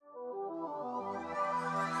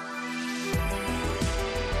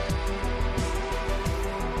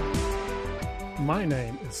My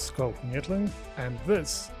name is Skulk Neetling, and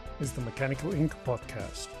this is the Mechanical Ink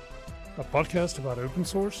podcast, a podcast about open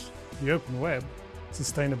source, the open web,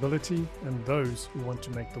 sustainability, and those who want to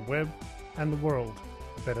make the web and the world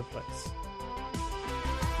a better place.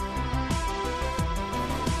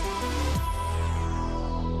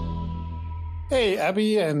 Hey,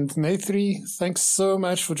 Abby and Naytri, thanks so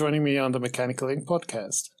much for joining me on the Mechanical Ink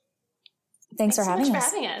podcast. Thanks for having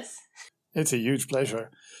us. It's a huge pleasure.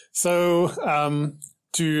 So,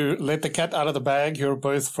 to let the cat out of the bag, you're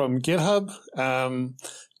both from GitHub,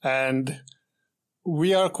 and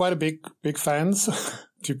we are quite a big fans,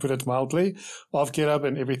 to put it mildly, of GitHub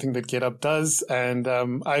and everything that GitHub does. And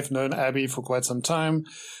I've known Abby for quite some time.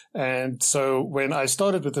 And so when I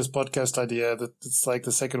started with this podcast idea, that it's like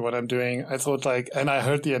the second one I'm doing, I thought and I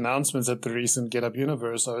heard the announcements at the recent GitHub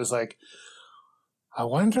Universe. I was like, I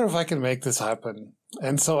wonder if I can make this happen.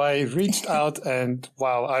 And so I reached out and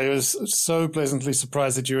wow, I was so pleasantly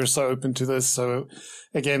surprised that you were so open to this. So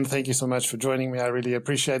again, thank you so much for joining me. I really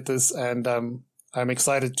appreciate this. And I'm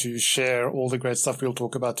excited to share all the great stuff we'll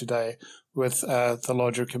talk about today with the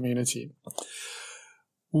larger community.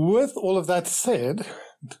 With all of that said,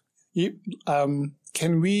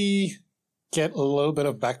 can we get a little bit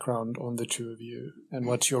of background on the two of you and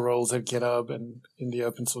what's your roles at GitHub and in the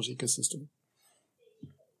open source ecosystem?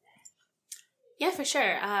 Yeah, for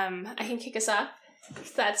sure. I can kick us off,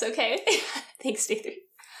 if that's okay. Thanks, Naytri.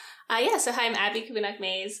 So hi, I'm Abby Cabunoc.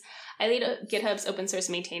 I lead GitHub's open source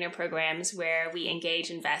maintainer programs where we engage,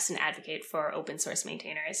 invest, and advocate for open source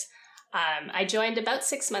maintainers. I joined about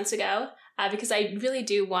 6 months ago because I really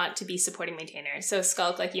do want to be supporting maintainers. So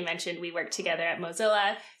Skulk, like you mentioned, we work together at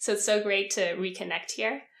Mozilla, so it's so great to reconnect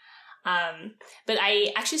here. But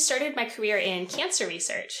I actually started my career in cancer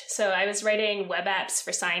research. So I was writing web apps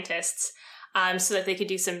for scientists so that they could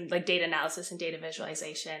do some data analysis and data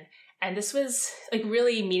visualization. And this was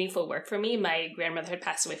really meaningful work for me. My grandmother had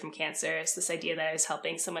passed away from cancer. So this idea that I was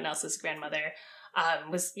helping someone else's grandmother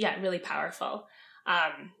was really powerful.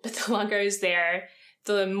 But the longer I was there,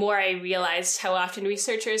 the more I realized how often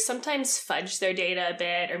researchers sometimes fudge their data a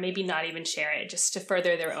bit or maybe not even share it just to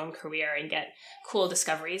further their own career and get cool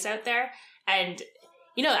discoveries out there. And,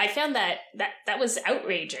 I found that was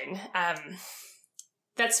outraging.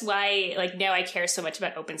 That's why, now I care so much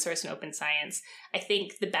about open source and open science. I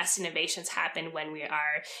think the best innovations happen when we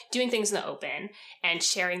are doing things in the open and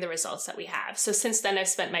sharing the results that we have. So since then, I've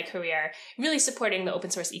spent my career really supporting the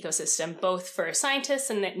open source ecosystem, both for scientists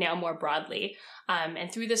and now more broadly.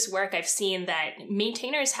 And through this work, I've seen that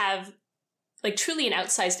maintainers have truly an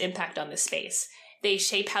outsized impact on this space. They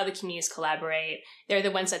shape how the communities collaborate. They're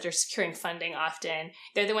the ones that are securing funding often.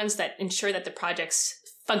 They're the ones that ensure that the projects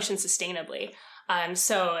function sustainably.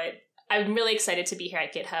 So I'm really excited to be here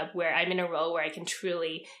at GitHub, where I'm in a role where I can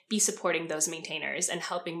truly be supporting those maintainers and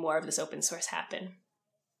helping more of this open source happen.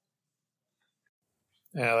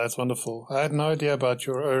 Yeah, that's wonderful. I had no idea about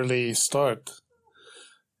your early start.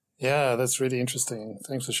 Yeah, that's really interesting.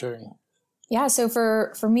 Thanks for sharing. Yeah, so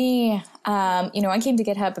for me, I came to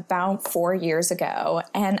GitHub about 4 years ago,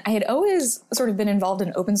 and I had always sort of been involved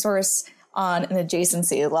in open source on an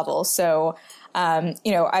adjacency level. So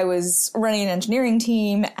I was running an engineering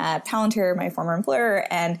team at Palantir, my former employer,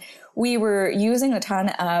 and we were using a ton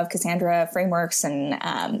of Cassandra frameworks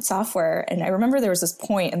and software. And I remember there was this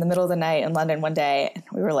point in the middle of the night in London one day, and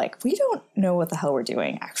we were like, we don't know what the hell we're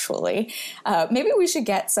doing, actually. Maybe we should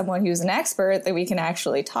get someone who's an expert that we can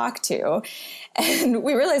actually talk to. And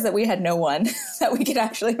we realized that we had no one that we could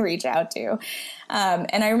actually reach out to.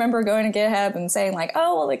 And I remember going to GitHub and saying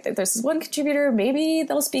there's this one contributor, maybe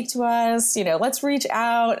they'll speak to us, let's reach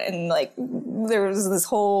out. And there was this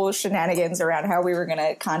whole shenanigans around how we were going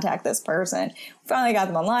to contact this person. We finally got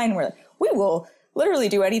them online and we're like, we will literally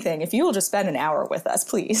do anything if you will just spend an hour with us,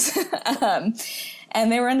 please.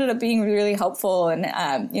 And they ended up being really helpful and,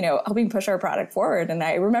 helping push our product forward. And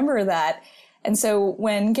I remember that. And so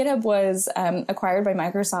when GitHub was acquired by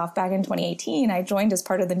Microsoft back in 2018, I joined as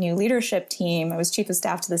part of the new leadership team. I was chief of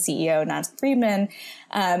staff to the CEO, Nathan Friedman.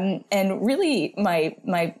 And really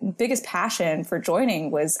my biggest passion for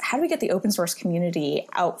joining was how do we get the open source community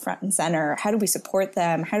out front and center? How do we support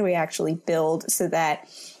them? How do we actually build so that,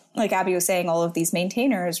 like Abby was saying, all of these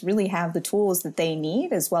maintainers really have the tools that they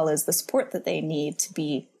need as well as the support that they need to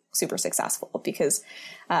be super successful? Because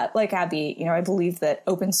like Abby, I believe that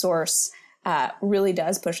open source really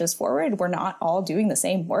does push us forward. We're not all doing the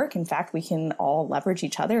same work. In fact, we can all leverage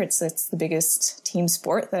each other. It's the biggest team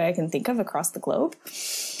sport that I can think of across the globe.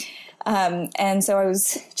 And so I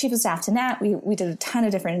was chief of staff to Nat. We did a ton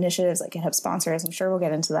of different initiatives like GitHub sponsors. I'm sure we'll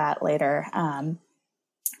get into that later.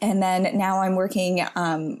 And then now I'm working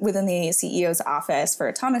within the CEO's office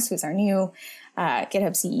for Thomas, who's our new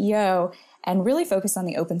GitHub CEO, and really focus on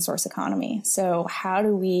the open source economy. So how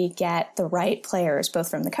do we get the right players, both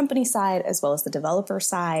from the company side as well as the developer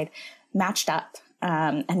side, matched up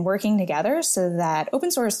and working together so that open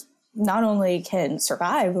source not only can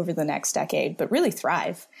survive over the next decade, but really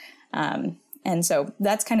thrive. And so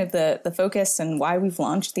that's kind of the focus and why we've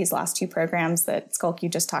launched these last two programs that Skulk, you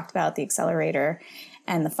just talked about, the accelerator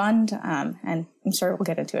and the fund. And I'm sure we'll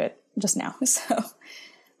get into it just now. So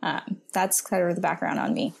that's kind of the background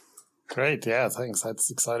on me. Great. Yeah, thanks.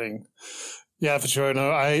 That's exciting. Yeah, for sure.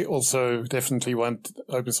 No, I also definitely want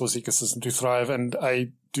open source ecosystem to thrive. And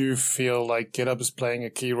I do feel like GitHub is playing a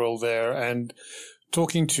key role there. And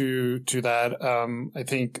talking to that, I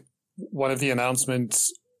think one of the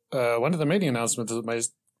main announcements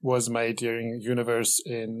was made during Universe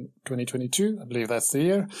in 2022. I believe that's the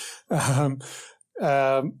year.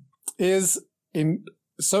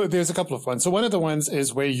 So there's a couple of ones. So one of the ones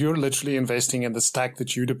is where you're literally investing in the stack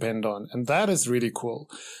that you depend on. And that is really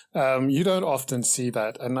cool. You don't often see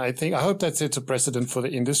that. And I hope that sets a precedent for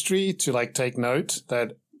the industry to like take note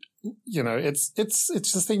that, you know, it's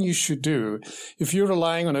the thing you should do. If you're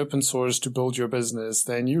relying on open source to build your business,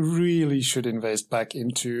 then you really should invest back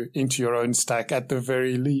into your own stack at the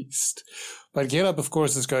very least. But GitHub, of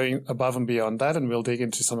course, is going above and beyond that, and we'll dig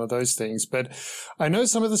into some of those things. But I know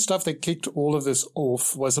some of the stuff that kicked all of this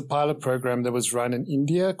off was a pilot program that was run in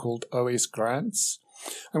India called OS Grants.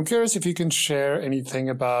 I'm curious if you can share anything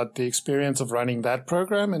about the experience of running that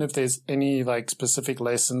program and if there's any like specific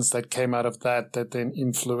lessons that came out of that then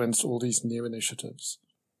influenced all these new initiatives.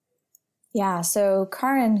 Yeah, so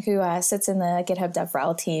Karan, who sits in the GitHub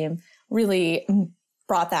DevRel team, really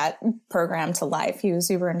brought that program to life. He was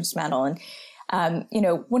super instrumental. And,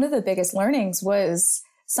 one of the biggest learnings was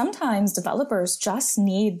sometimes developers just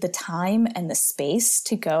need the time and the space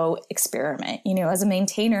to go experiment. As a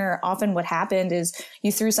maintainer, often what happened is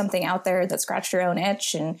you threw something out there that scratched your own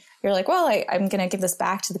itch and you're like, well, I'm going to give this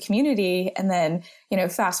back to the community. And then,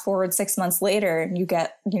 fast forward 6 months later and you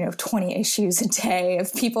get, 20 issues a day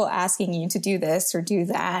of people asking you to do this or do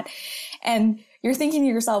that. And you're thinking to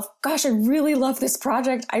yourself, gosh, I really love this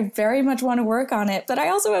project. I very much want to work on it, but I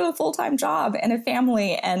also have a full-time job and a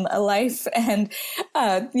family and a life. And,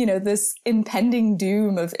 this impending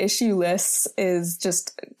doom of issue lists is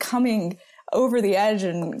just coming over the edge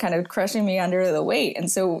and kind of crushing me under the weight.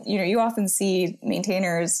 And so, you often see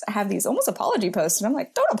maintainers have these almost apology posts. And I'm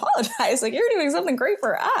like, don't apologize. Like, you're doing something great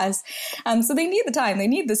for us. So they need the time, they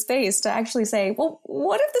need the space to actually say, well,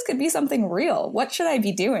 what if this could be something real? What should I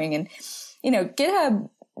be doing? And GitHub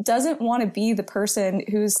doesn't want to be the person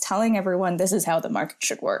who's telling everyone this is how the market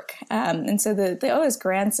should work. And so the OS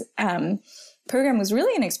Grants program was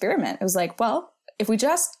really an experiment. It was like, well, if we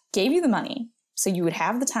just gave you the money so you would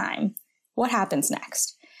have the time, what happens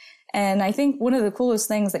next? And I think one of the coolest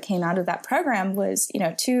things that came out of that program was,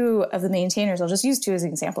 two of the maintainers, I'll just use two as an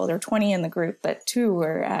example. There were 20 in the group, but two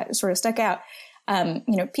were sort of stuck out.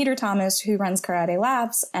 Peter Thomas, who runs Karate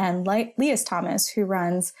Labs, and Leas Thomas, who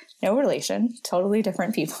runs, no relation, totally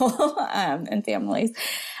different people and families.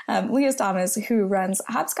 Leas Thomas, who runs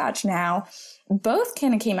Hopscotch now, both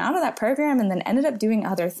kind of came out of that program and then ended up doing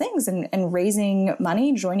other things and raising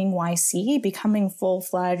money, joining YC, becoming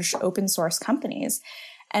full-fledged open source companies.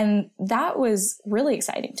 And that was really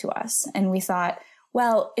exciting to us. And we thought,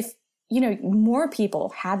 well, if more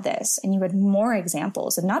people had this and you had more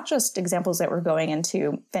examples, and not just examples that were going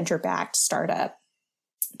into venture-backed startup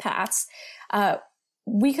paths,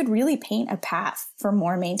 we could really paint a path for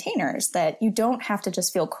more maintainers that you don't have to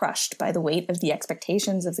just feel crushed by the weight of the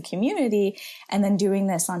expectations of the community and then doing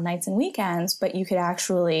this on nights and weekends, but you could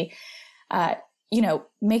actually,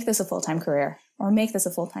 make this a full-time career or make this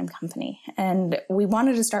a full-time company. And we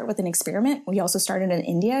wanted to start with an experiment. We also started in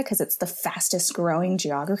India because it's the fastest growing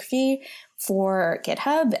geography for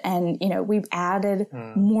GitHub. And, we've added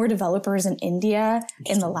more developers in India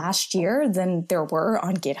in the last year than there were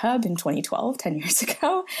on GitHub in 2012, 10 years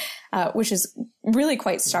ago, which is really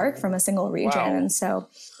quite stark from a single region. Wow. And so,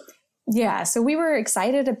 so we were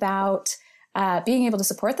excited about being able to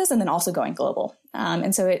support this and then also going global.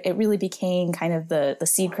 And so it really became kind of the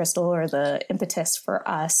seed crystal or the impetus for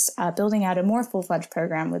us building out a more full-fledged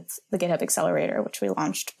program with the GitHub Accelerator, which we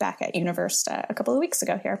launched back at Universe a couple of weeks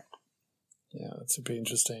ago here. Yeah, that's super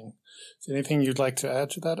interesting. Is there anything you'd like to add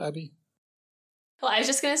to that, Abby? Well, I was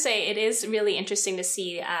just going to say it is really interesting to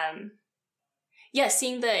see,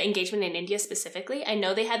 seeing the engagement in India specifically. I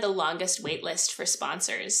know they had the longest wait list for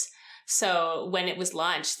sponsors. So when it was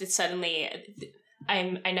launched, it suddenly,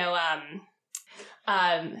 I know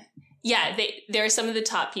Yeah, they're some of the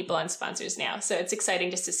top people on sponsors now. So it's exciting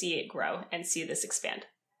just to see it grow and see this expand.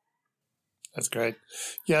 That's great.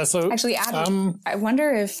 Yeah. So actually, Abby, I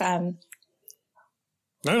wonder if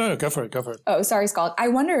No, go for it. Oh, sorry, Scald. I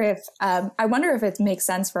wonder if it makes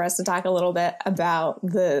sense for us to talk a little bit about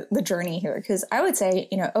the journey here, because I would say,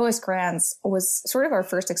 OS Grants was sort of our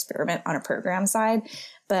first experiment on a program side,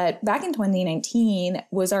 but back in 2019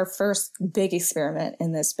 was our first big experiment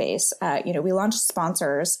in this space. We launched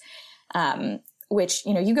sponsors, which,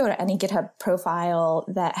 you go to any GitHub profile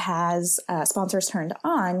that has sponsors turned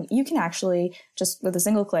on, you can actually just with a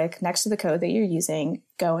single click next to the code that you're using,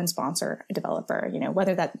 go and sponsor a developer,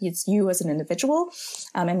 whether that it's you as an individual.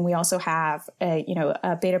 And we also have a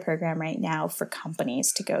beta program right now for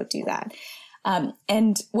companies to go do that.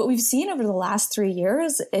 And what we've seen over the last 3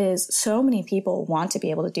 years is so many people want to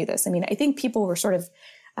be able to do this. I mean, I think people were sort of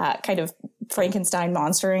kind of Frankenstein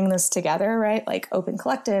monstering this together, right? Like Open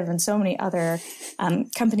Collective and so many other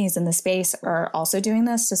companies in the space are also doing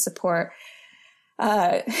this to support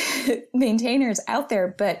maintainers out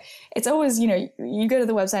there. But it's always, you go to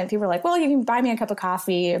the website and people are like, well, you can buy me a cup of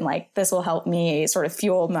coffee and like, this will help me sort of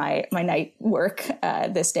fuel my night work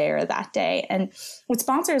this day or that day. And with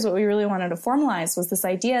sponsors, what we really wanted to formalize was this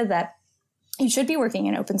idea that you should be working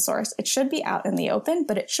in open source. It should be out in the open,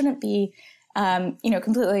 but it shouldn't be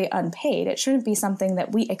completely unpaid. It shouldn't be something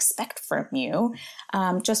that we expect from you,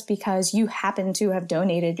 just because you happen to have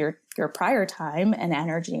donated your prior time and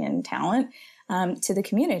energy and talent, to the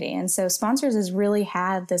community. And so sponsors has really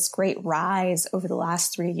had this great rise over the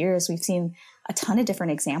last 3 years. We've seen a ton of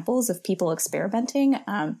different examples of people experimenting.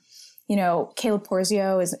 Caleb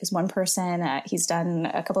Porzio is one person. He's done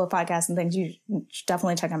a couple of podcasts and things. You should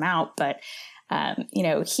definitely check him out. But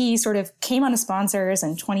he sort of came on to sponsors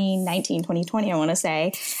in 2019, 2020, I want to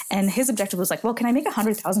say. And his objective was like, well, can I make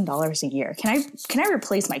 $100,000 a year? Can I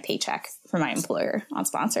replace my paycheck for my employer on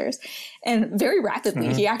sponsors? And very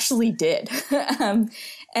rapidly, he actually did. And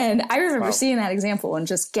I remember seeing that example and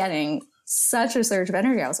just getting such a surge of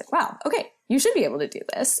energy. I was like, wow, okay, you should be able to do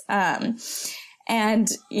this. And,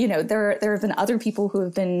 there have been other people who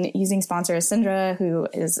have been using sponsors. Sindra, who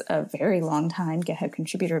is a very long time GitHub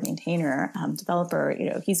contributor, maintainer, developer,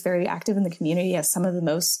 he's very active in the community. He has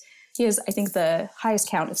he has, I think, the highest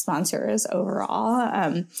count of sponsors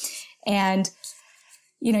overall.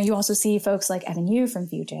 You also see folks like Evan Yu from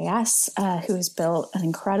Vue.js, who has built an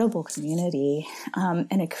incredible community, an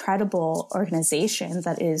incredible organization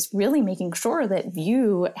that is really making sure that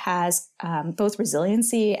Vue has both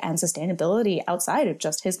resiliency and sustainability outside of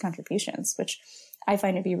just his contributions, which I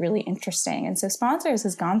find to be really interesting. And so Sponsors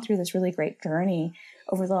has gone through this really great journey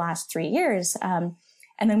over the last 3 years. And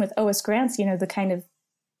then with OS Grants, the kind of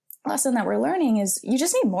lesson that we're learning is you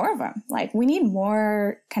just need more of them. Like we need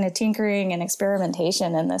more kind of tinkering and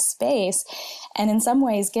experimentation in this space. And in some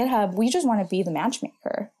ways, GitHub, we just want to be the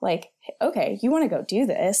matchmaker. Like, okay, you want to go do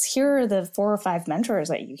this. Here are the 4 or 5 mentors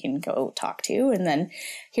that you can go talk to. And then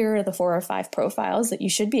here are the 4 or 5 profiles that you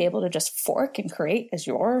should be able to just fork and create as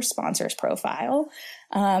your sponsor's profile.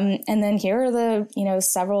 And then here are the,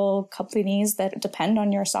 several companies that depend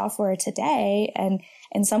on your software today. And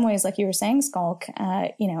in some ways, like you were saying, Skulk,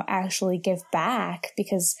 actually give back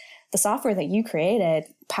because the software that you created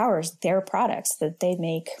powers their products that they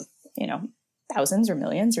make, thousands or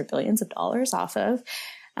millions or billions of dollars off of.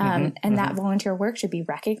 And that volunteer work should be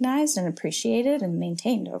recognized and appreciated and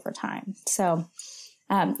maintained over time. So,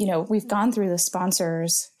 we've gone through the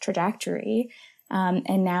sponsors trajectory.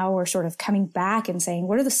 And now we're sort of coming back and saying,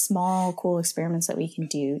 what are the small, cool experiments that we can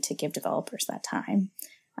do to give developers that time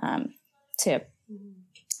to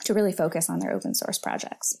really focus on their open source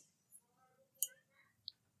projects?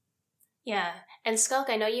 Yeah. And Skulk,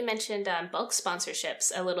 I know you mentioned bulk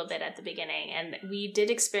sponsorships a little bit at the beginning, and we did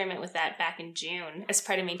experiment with that back in June as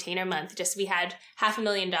part of Maintainer Month. We had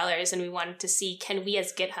 $500,000 and we wanted to see, can we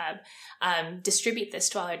as GitHub distribute this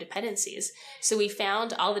to all our dependencies? So we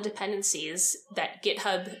found all the dependencies that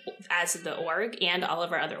GitHub as the org and all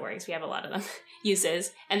of our other orgs, we have a lot of them,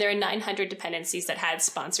 uses. And there are 900 dependencies that had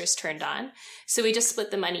sponsors turned on. So we just split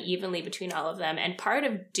the money evenly between all of them. And part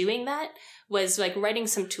of doing that was like writing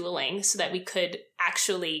some tooling so that we could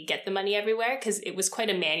actually get the money everywhere, because it was quite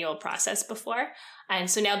a manual process before. And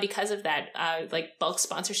so now because of that, bulk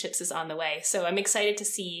sponsorships is on the way. So I'm excited to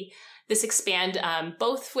see this expand,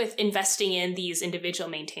 both with investing in these individual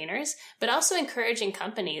maintainers, but also encouraging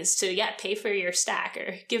companies to, pay for your stack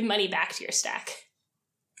or give money back to your stack.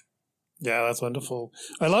 Yeah, that's wonderful.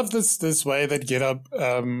 I love this way that GitHub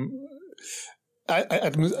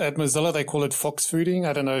at Mozilla, they call it fox fooding.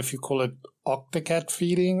 I don't know if you call it octocat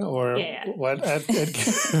feeding or what,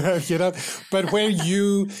 but where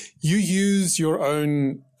you use your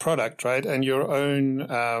own product, right? And your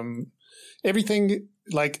own, everything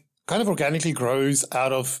like kind of organically grows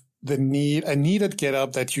out of a need at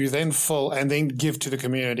GitHub that you then fill and then give to the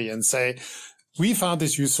community and say, we found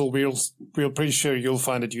this useful. We're pretty sure you'll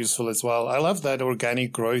find it useful as well. I love that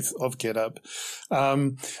organic growth of GitHub.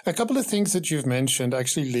 A couple of things that you've mentioned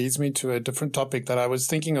actually leads me to a different topic that I was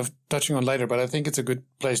thinking of touching on later, but I think it's a good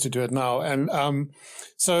place to do it now. And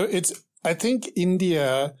so I think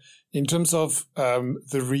India, in terms of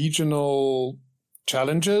the regional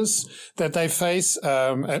challenges that they face,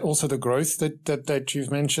 and also the growth that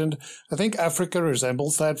you've mentioned. I think Africa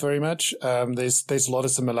resembles that very much. There's a lot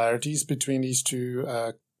of similarities between these two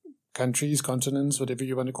countries, continents, whatever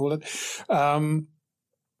you want to call it. And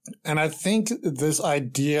I think this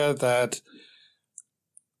idea that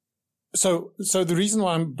so the reason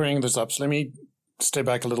why I'm bringing this up, so let me step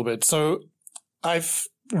back a little bit. So I've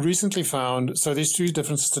recently found, so there's two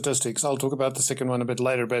different statistics. I'll talk about the second one a bit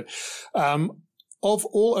later, but of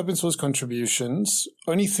all open source contributions,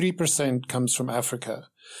 only 3% comes from Africa.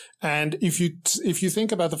 And if you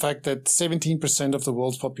think about the fact that 17% of the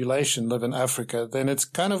world's population live in Africa, then it's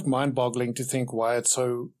kind of mind-boggling to think why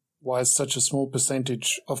such a small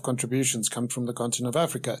percentage of contributions come from the continent of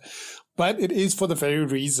Africa. But it is for the very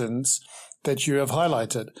reasons that you have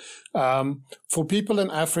highlighted. For people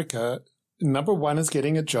in Africa, number one is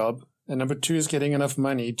getting a job, and number two is getting enough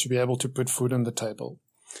money to be able to put food on the table.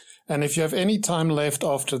 And if you have any time left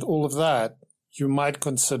after all of that, you might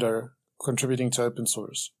consider contributing to open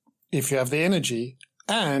source. If you have the energy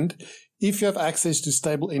and if you have access to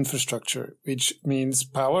stable infrastructure, which means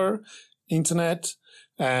power, internet,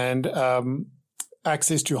 and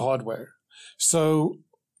access to hardware. So,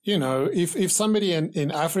 if somebody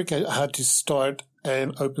in Africa had to start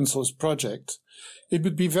an open source project, it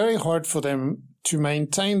would be very hard for them to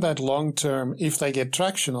maintain that long term if they get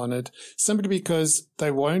traction on it, simply because they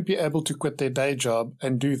won't be able to quit their day job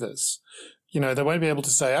and do this. They won't be able to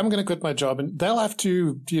say, I'm going to quit my job, and they'll have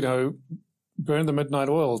to, burn the midnight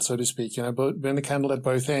oil, so to speak, burn the candle at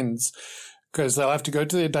both ends, because they'll have to go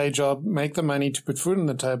to their day job, make the money to put food on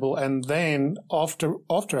the table, and then after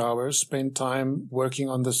hours, spend time working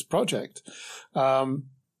on this project.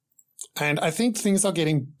 And I think things are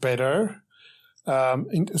getting better.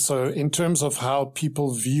 So in terms of how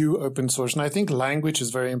people view open source, and I think language is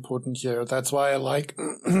very important here. That's why I like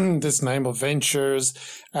this name of ventures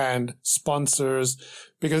and sponsors,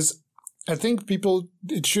 because I think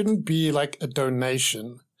it shouldn't be like a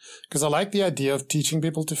donation, because I like the idea of teaching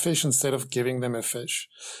people to fish instead of giving them a fish.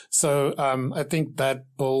 So, I think that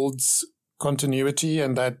builds continuity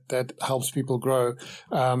and that helps people grow.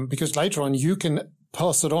 Because later on you can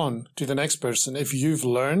pass it on to the next person. If you've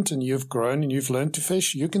learned and you've grown and you've learned to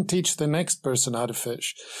fish, you can teach the next person how to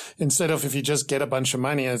fish. Instead of if you just get a bunch of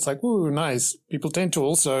money and it's like, ooh, nice. People tend to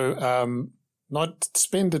also not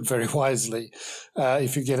spend it very wisely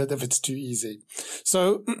if it's too easy.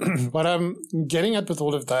 So what I'm getting at with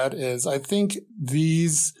all of that is I think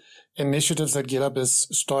these initiatives that GitHub is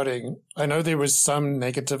starting, I know there was some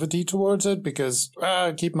negativity towards it because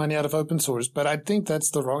keep money out of open source, but I think that's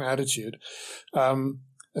the wrong attitude. I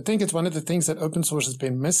think it's one of the things that open source has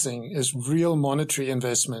been missing is real monetary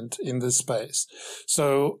investment in this space.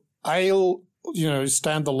 So I'll,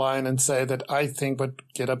 stand the line and say that I think what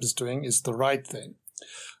GitHub is doing is the right thing.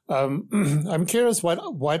 I'm curious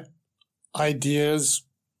what ideas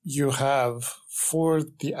you have for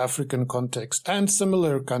the African context and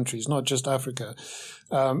similar countries, not just Africa,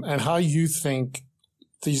 and how you think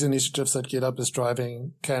these initiatives that GitHub is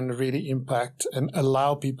driving can really impact and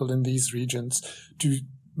allow people in these regions to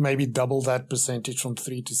maybe double that percentage from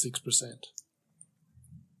 3 to 6%.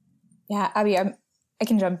 Yeah, Abby, I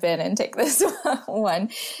can jump in and take this one.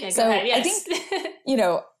 Yeah, go ahead. Yes. I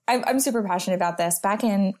think, I'm super passionate about this. Back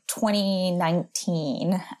in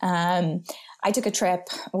 2019, I took a trip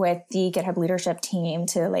with the GitHub leadership team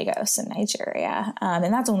to Lagos in Nigeria.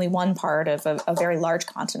 And that's only one part of a very large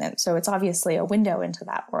continent. So it's obviously a window into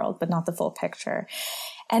that world, but not the full picture.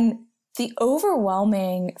 And the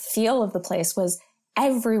overwhelming feel of the place was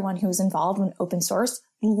everyone who was involved in open source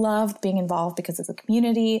loved being involved because of the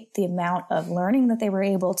community, the amount of learning that they were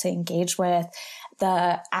able to engage with,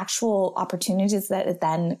 the actual opportunities that it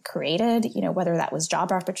then created, whether that was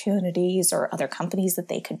job opportunities or other companies that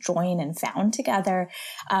they could join and found together.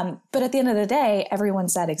 But at the end of the day, everyone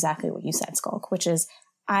said exactly what you said, Skulk, which is,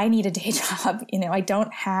 I need a day job. I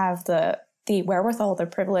don't have the wherewithal, the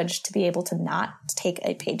privilege to be able to not take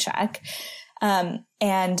a paycheck.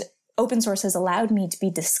 And open source has allowed me to be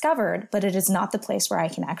discovered, but it is not the place where I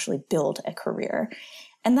can actually build a career.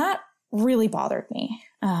 And that really bothered me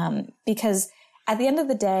because at the end of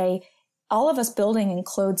the day, all of us building in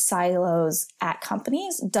closed silos at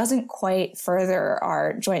companies doesn't quite further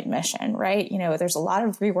our joint mission, right? You know, there's a lot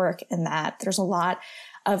of rework in that. There's a lot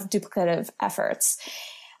of duplicative efforts.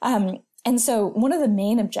 And so one of the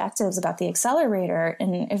main objectives about the accelerator,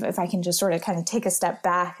 and if I can just sort of kind of take a step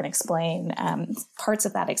back and explain parts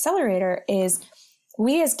of that accelerator, is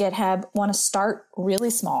we as GitHub want to start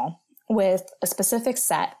really small with a specific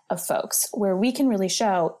set of folks where we can really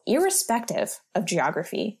show, irrespective of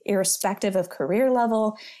geography, irrespective of career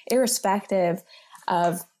level, irrespective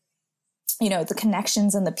of, you know, the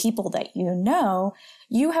connections and the people that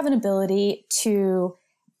you have an ability to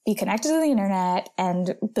be connected to the internet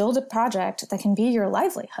and build a project that can be your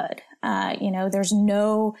livelihood. You know, there's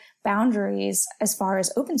no boundaries as far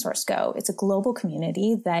as open source go. It's a global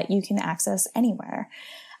community that you can access anywhere.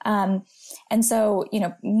 And so, you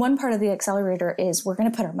know, one part of the accelerator is we're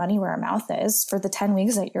going to put our money where our mouth is. For the 10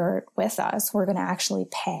 weeks that you're with us, we're going to actually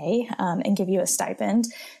pay and give you a stipend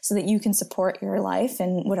so that you can support your life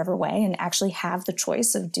in whatever way and actually have the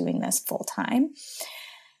choice of doing this full time.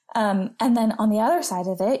 And then on the other side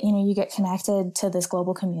of it, you know, you get connected to this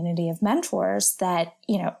global community of mentors that,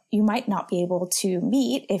 you know, you might not be able to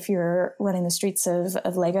meet if you're running the streets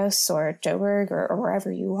of Lagos or Joburg or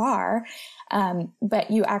wherever you are.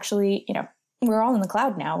 But you actually, you know, we're all in the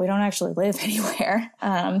cloud now. We don't actually live anywhere.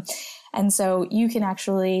 And so you can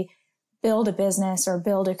actually build a business or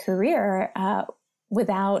build a career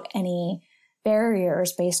without any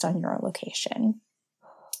barriers based on your location.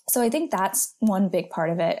 So I think that's one big part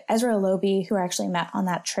of it. Ezra Olobi, who I actually met on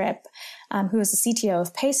that trip, who is the CTO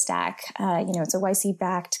of Paystack, you know, it's a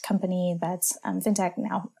YC-backed company that's fintech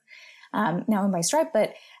now owned by Stripe,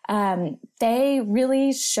 but they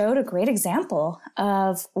really showed a great example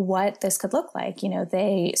of what this could look like. You know,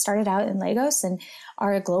 they started out in Lagos and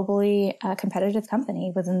are a globally competitive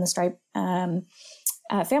company within the Stripe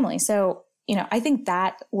family. So, you know, I think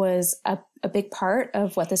that was a big part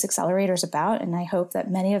of what this accelerator is about. And I hope that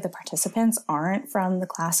many of the participants aren't from the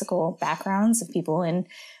classical backgrounds of people in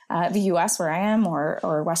the US where I am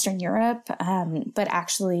or Western Europe, but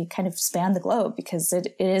actually kind of span the globe because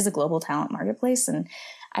it is a global talent marketplace. And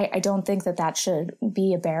I don't think that should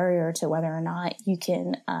be a barrier to whether or not you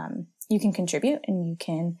can contribute and you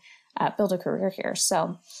can build a career here.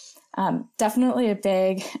 So definitely a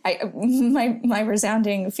big, my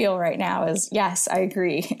resounding feel right now is, yes, I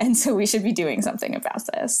agree. And so we should be doing something about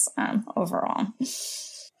this overall.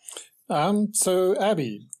 So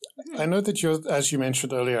Abby, I know that you're, as you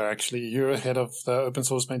mentioned earlier, actually, you're head of the open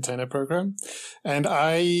source maintainer program. And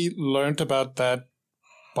I learned about that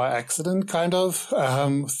by accident, kind of,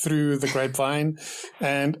 through the grapevine.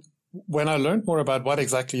 And when I learned more about what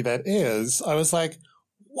exactly that is, I was like,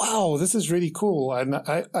 wow, this is really cool. And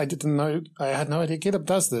I didn't know, I had no idea GitHub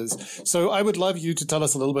does this. So I would love you to tell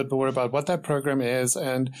us a little bit more about what that program is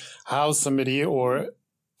and how somebody or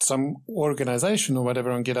some organization or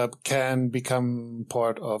whatever on GitHub can become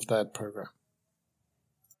part of that program.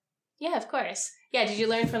 Yeah, of course. Yeah, did you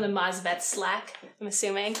learn from the Mozvet Slack, I'm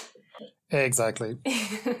assuming? Exactly.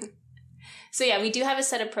 So yeah, we do have a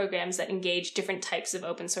set of programs that engage different types of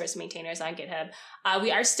open source maintainers on GitHub.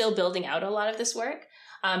 We are still building out a lot of this work.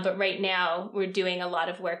 But right now, we're doing a lot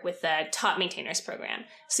of work with the Top Maintainers program.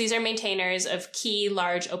 So these are maintainers of key,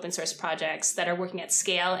 large open source projects that are working at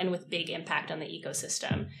scale and with big impact on the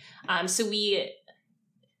ecosystem. So we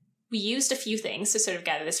used a few things to sort of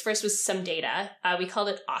gather this. First was some data. We called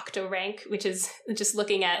it Octorank, which is just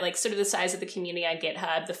looking at like sort of the size of the community on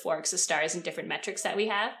GitHub, the forks, the stars, and different metrics that we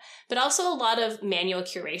have. But also a lot of manual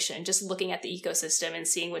curation, just looking at the ecosystem and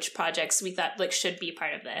seeing which projects we thought like should be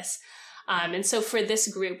part of this. And so for this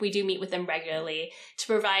group, we do meet with them regularly to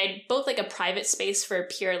provide both like a private space for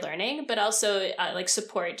peer learning, but also like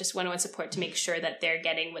support, just one-on-one support to make sure that they're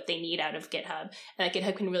getting what they need out of GitHub and that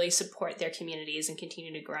GitHub can really support their communities and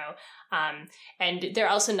continue to grow. And they're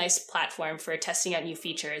also a nice platform for testing out new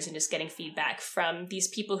features and just getting feedback from these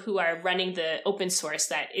people who are running the open source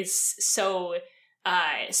that is so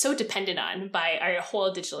dependent on by our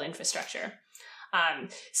whole digital infrastructure.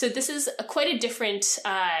 So this is quite a different,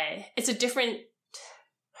 it's a different,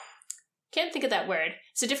 can't think of that word.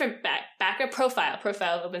 It's a different background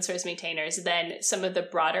profile of open source maintainers than some of the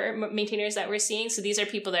broader maintainers that we're seeing. So these are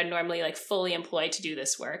people that are normally like fully employed to do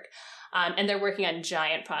this work. And they're working on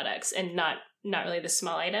giant products and not really the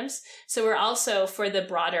small items. So we're also, for the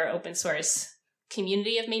broader open source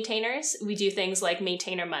community of maintainers. We do things like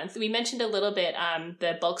Maintainer Month. We mentioned a little bit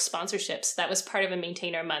the bulk sponsorships. That was part of a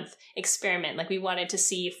Maintainer Month experiment. Like we wanted to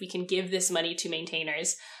see if we can give this money to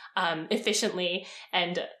maintainers efficiently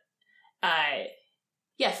and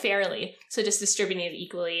fairly. So just distributing it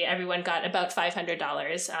equally. Everyone got about $500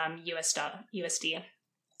 USD.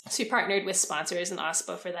 So we partnered with sponsors and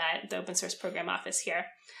OSPO for that, the open source program office here.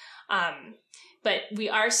 But we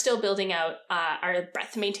are still building out our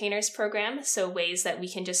breadth maintainers program. So ways that we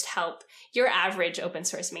can just help your average open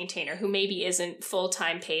source maintainer who maybe isn't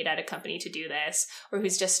full-time paid at a company to do this, or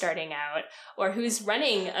who's just starting out, or who's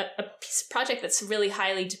running a project that's really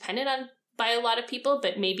highly dependent on by a lot of people,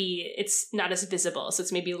 but maybe it's not as visible. So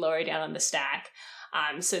it's maybe lower down on the stack.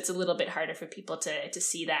 So it's a little bit harder for people to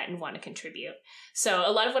see that and want to contribute. So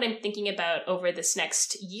a lot of what I'm thinking about over this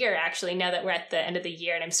next year, actually, now that we're at the end of the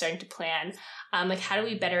year and I'm starting to plan, like how do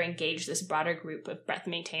we better engage this broader group of breadth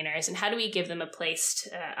maintainers, and how do we give them a place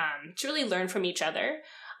to really learn from each other,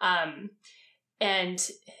 and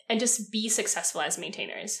just be successful as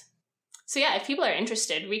maintainers. So yeah, if people are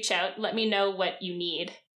interested, reach out, let me know what you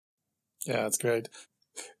need. Yeah, that's great.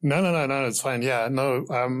 No, it's fine. Yeah, no,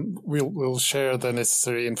 we'll share the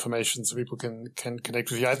necessary information so people can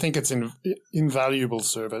connect with you. I think it's invaluable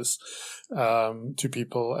service to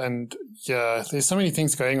people, and yeah, there's so many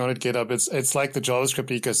things going on at GitHub. It's like the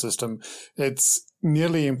JavaScript ecosystem. It's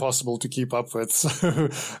nearly impossible to keep up with. So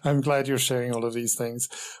I'm glad you're sharing all of these things.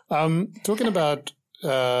 Talking about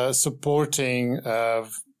supporting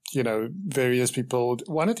various people.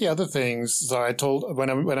 One of the other things, so I told when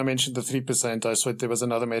I mentioned the 3%, I saw there was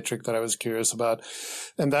another metric that I was curious about,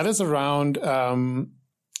 and that is around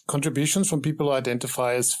contributions from people who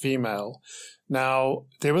identify as female. Now,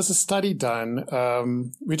 there was a study done,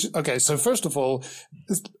 so first of all,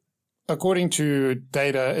 according to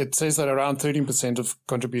data, it says that around 13% of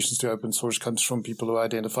contributions to open source comes from people who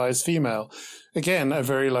identify as female. Again, a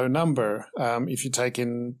very low number if you take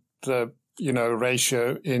in the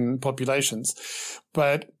ratio in populations.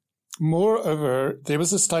 But moreover, there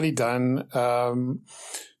was a study done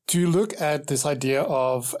to look at this idea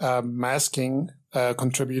of masking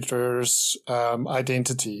contributors'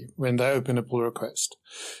 identity when they open a pull request.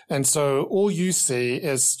 And so all you see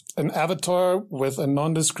is an avatar with a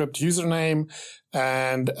nondescript username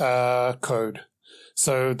and code.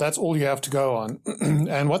 So that's all you have to go on.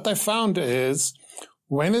 And what they found is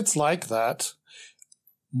when it's like that,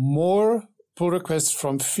 more pull requests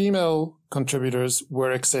from female contributors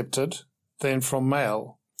were accepted than from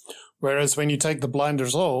male. Whereas when you take the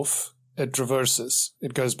blinders off, it reverses.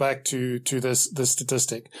 It goes back to this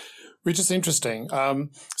statistic, which is interesting.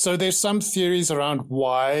 So there's some theories around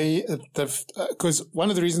why because one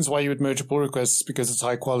of the reasons why you would merge a pull request is because it's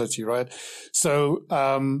high quality, right? So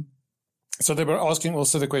they were asking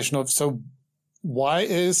also the question of, why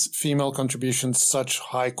is female contribution such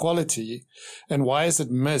high quality, and why is it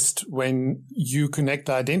missed when you connect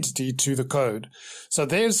the identity to the code? So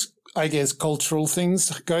there's, I guess, cultural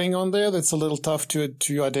things going on there that's a little tough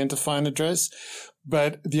to identify and address.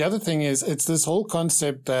 But the other thing is, it's this whole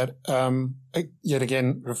concept that, yet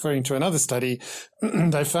again, referring to another study,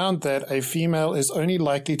 they found that a female is only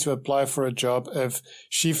likely to apply for a job if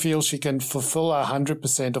she feels she can fulfill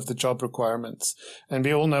 100% of the job requirements. And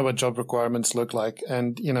we all know what job requirements look like.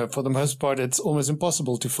 And, for the most part, it's almost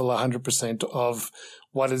impossible to fill 100% of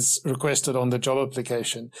what is requested on the job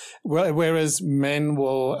application. Whereas men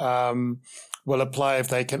will apply if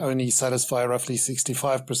they can only satisfy roughly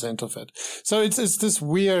 65% of it. So it's this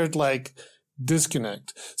weird,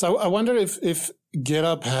 disconnect. So I wonder if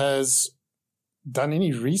GitHub has done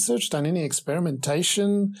any research, done any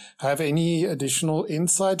experimentation, have any additional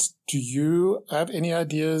insights? Do you have any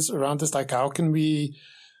ideas around this? How can we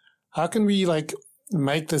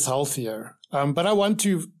make this healthier? But I want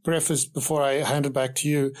to preface, before I hand it back to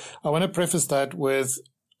you, I want to preface that with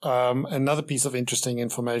another piece of interesting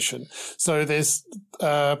information. So there's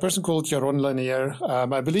a person called Jaron Lanier.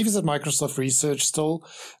 I believe he's at Microsoft Research still.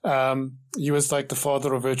 He was the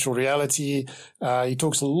father of virtual reality. He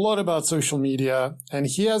talks a lot about social media, and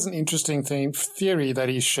he has an interesting theory that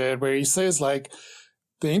he shared where he says the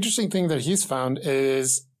interesting thing that he's found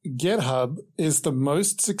is GitHub is the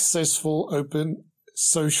most successful open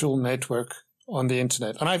social network on the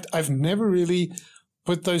internet. And I've never really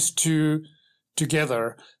put those two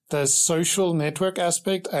together, the social network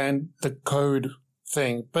aspect and the code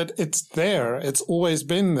thing, but it's there. It's always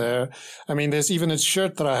been there. I mean, there's even a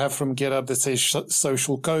shirt that I have from GitHub that says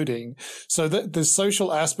social coding. So the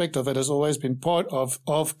social aspect of it has always been part of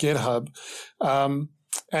GitHub.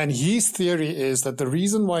 And his theory is that the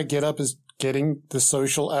reason why GitHub is getting the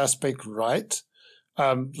social aspect right,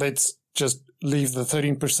 let's just leave the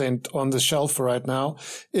 13% on the shelf for right now,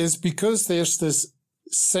 is because there's this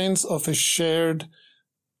sense of a shared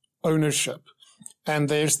ownership. And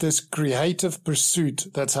there's this creative pursuit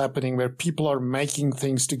that's happening where people are making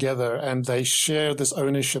things together and they share this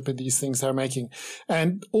ownership in these things they're making.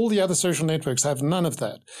 And all the other social networks have none of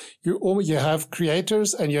that. You have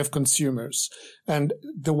creators and you have consumers, and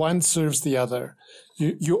the one serves the other.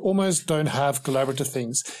 You almost don't have collaborative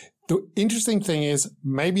things. The interesting thing is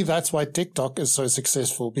maybe that's why TikTok is so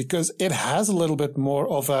successful, because it has a little bit more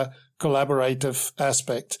of a collaborative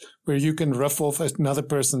aspect where you can riff off another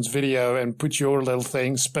person's video and put your little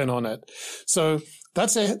thing spin on it. So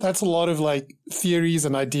that's a lot of like theories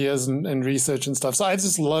and ideas and research and stuff. So I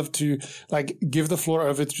just love to like give the floor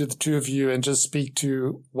over to the two of you and just speak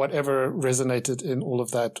to whatever resonated in all of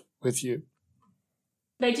that with you.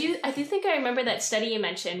 I do think I remember that study you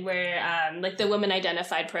mentioned where, like the women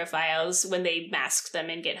identified profiles, when they masked them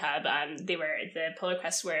in GitHub, the pull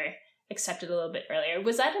requests were accepted a little bit earlier.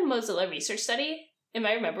 Was that a Mozilla research study? Am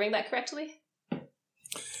I remembering that correctly?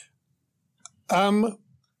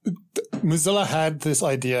 Mozilla had this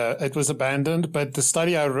idea. It was abandoned, but the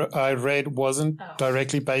study I read wasn't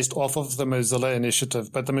directly based off of the Mozilla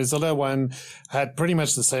initiative, but the Mozilla one had pretty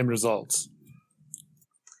much the same results.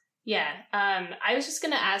 Yeah. I was just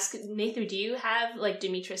going to ask, Naytri, do you have like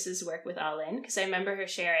Dimitri's work with All In? Because I remember her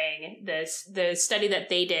sharing the study that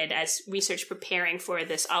they did as research preparing for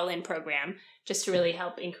this All In program, just to really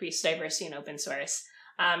help increase diversity in open source.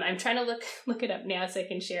 I'm trying to look it up now so I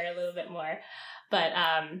can share a little bit more. But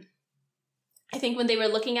I think when they were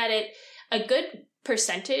looking at it, a good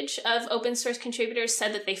percentage of open source contributors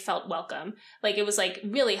said that they felt welcome. Like it was like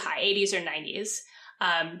really high, 80s or 90s.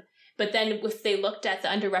 But then if they looked at the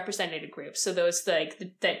underrepresented groups, so those like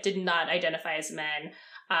that did not identify as men,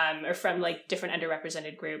 or from like different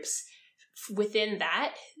underrepresented groups, within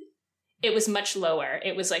that, it was much lower.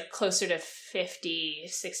 It was like closer to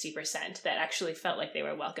 50-60% that actually felt like they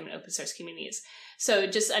were welcome in open source communities. So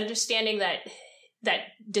just understanding that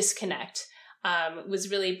disconnect was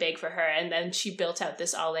really big for her. And then she built out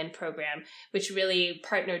this all-in program, which really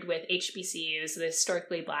partnered with HBCUs, the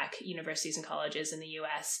historically Black universities and colleges in the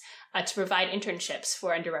US, to provide internships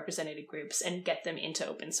for underrepresented groups and get them into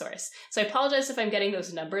open source. So I apologize if I'm getting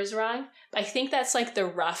those numbers wrong, but I think that's like the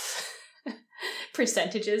rough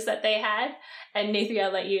percentages that they had. And Naytri,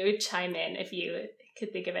 I'll let you chime in if you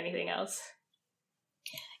could think of anything else.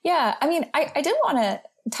 Yeah, I mean, I did want to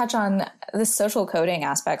touch on the social coding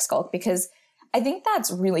aspect, Skulk, because I think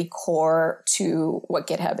that's really core to what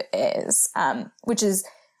GitHub is, which is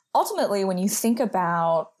ultimately when you think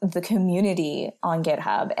about the community on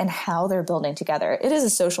GitHub and how they're building together, it is a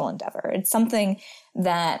social endeavor. It's something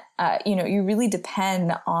that, you really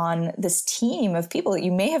depend on this team of people that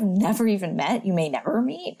you may have never even met. You may never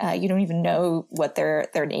meet. You don't even know what their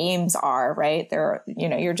names are, right?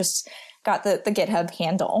 You're just got the GitHub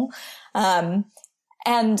handle.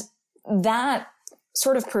 And that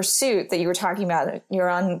sort of pursuit that you were talking about,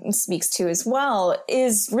 Yaron speaks to as well,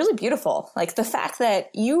 is really beautiful. Like the fact that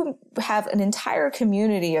you have an entire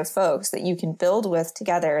community of folks that you can build with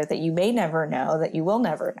together that you may never know, that you will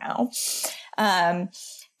never know.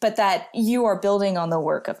 But that you are building on the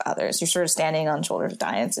work of others. You're sort of standing on shoulders of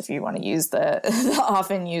giants, if you want to use the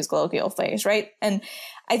often used colloquial phrase, right? And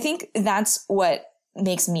I think that's what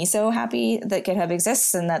makes me so happy that GitHub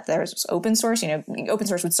exists and that there's open source. Open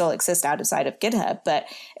source would still exist outside of GitHub, but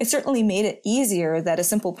it certainly made it easier that a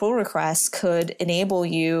simple pull request could enable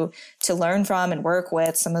you to learn from and work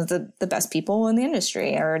with some of the best people in the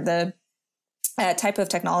industry or the type of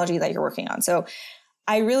technology that you're working on. So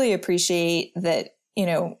I really appreciate that,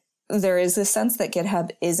 there is this sense that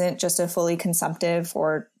GitHub isn't just a fully consumptive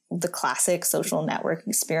or the classic social network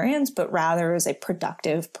experience, but rather is a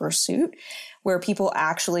productive pursuit where people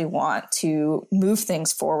actually want to move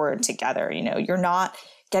things forward together. You're not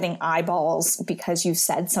getting eyeballs because you've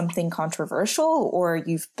said something controversial or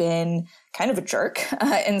you've been kind of a jerk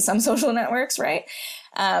in some social networks, right?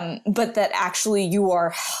 But that actually you are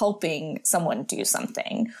helping someone do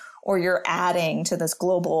something, or you're adding to this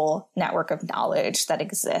global network of knowledge that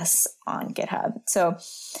exists on GitHub. So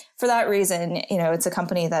for that reason, it's a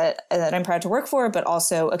company that I'm proud to work for, but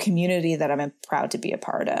also a community that I'm proud to be a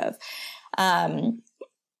part of. And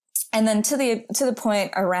then to the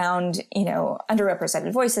point around,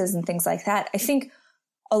 underrepresented voices and things like that, I think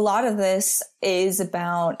a lot of this is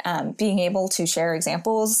about being able to share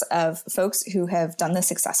examples of folks who have done this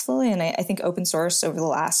successfully. And I think open source over the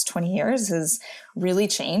last 20 years has really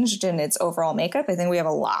changed in its overall makeup. I think we have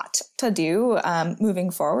a lot to do moving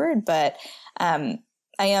forward, but I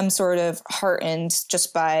am sort of heartened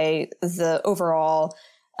just by the overall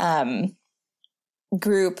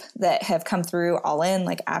group that have come through all in,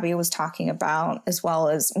 like Abby was talking about, as well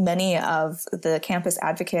as many of the campus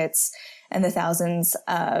advocates and the thousands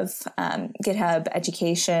of GitHub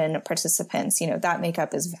education participants, that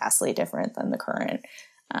makeup is vastly different than the current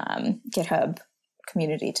GitHub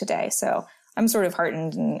community today. So I'm sort of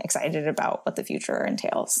heartened and excited about what the future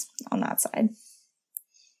entails on that side.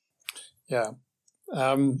 Yeah.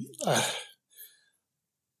 I'm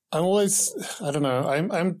always, I don't know,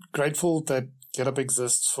 I'm grateful that GitHub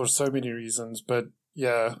exists for so many reasons, but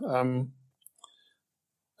yeah,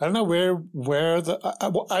 I don't know where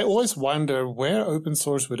I always wonder where open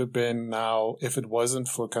source would have been now if it wasn't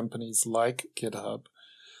for companies like GitHub.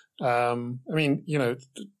 I mean,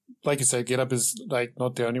 like you said, GitHub is like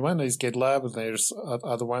not the only one. There's GitLab and there's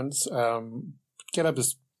other ones. GitHub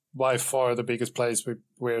is by far the biggest place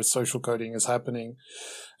where social coding is happening.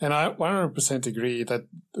 And I 100% agree that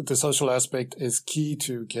the social aspect is key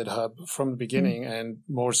to GitHub from the beginning and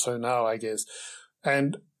more so now, I guess.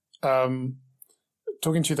 And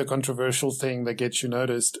talking to the controversial thing that gets you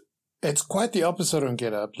noticed, it's quite the opposite on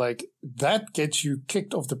GitHub. Like that gets you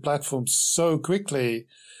kicked off the platform so quickly.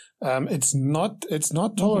 It's not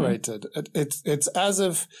tolerated. It's as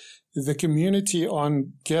if the community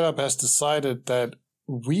on GitHub has decided that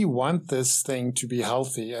we want this thing to be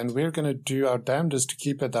healthy and we're going to do our damnedest to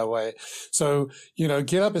keep it that way. So,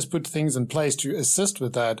 GitHub has put things in place to assist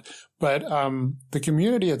with that. But the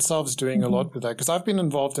community itself is doing a lot with that, because I've been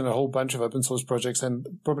involved in a whole bunch of open source projects, and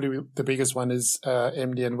probably the biggest one is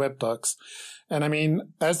MDN WebDocs. And I mean,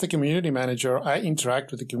 as the community manager, I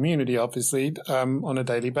interact with the community, obviously, on a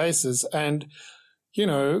daily basis. And,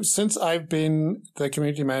 since I've been the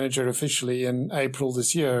community manager officially in April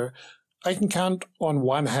this year, I can count on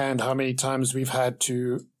one hand how many times we've had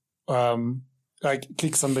to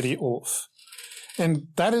kick somebody off. And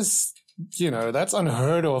that is, that's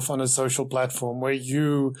unheard of on a social platform where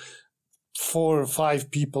 4 or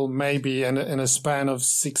 5 people maybe in a span of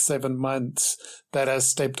 6-7 months that has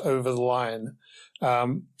stepped over the line.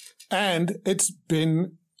 And it's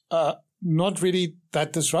been not really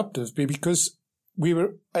that disruptive because we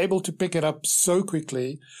were able to pick it up so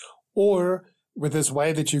quickly, or with this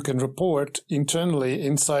way that you can report internally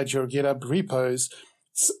inside your GitHub repos,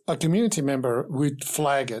 a community member would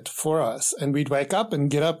flag it for us, and we'd wake up and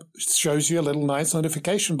GitHub shows you a little nice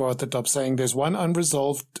notification bar at the top saying there's one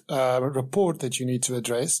unresolved report that you need to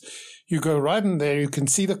address. You go right in there, you can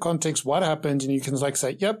see the context, what happened, and you can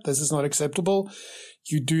say, yep, this is not acceptable.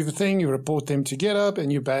 You do the thing, you report them to GitHub,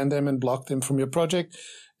 and you ban them and block them from your project.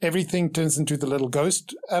 Everything turns into the little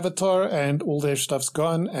ghost avatar and all their stuff's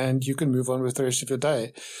gone and you can move on with the rest of your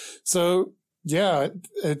day. So yeah,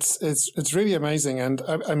 it's really amazing. And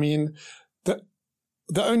I mean, the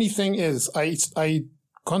only thing is I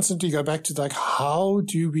constantly go back to how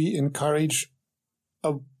do we encourage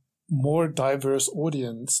a more diverse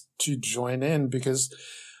audience to join in?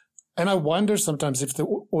 And I wonder sometimes if the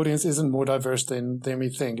audience isn't more diverse than we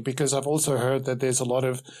think, because I've also heard that there's a lot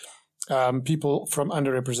of people from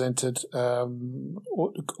underrepresented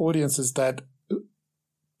audiences that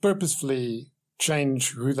purposefully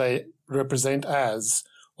change who they represent as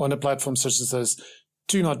on a platform such as this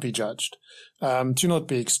to not be judged, to not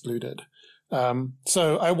be excluded.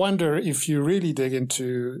 So I wonder if you really dig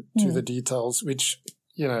into the details, which,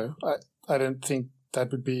 I don't think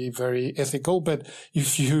that would be very ethical, but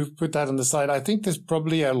if you put that on the side, I think there's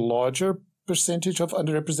probably a larger percentage of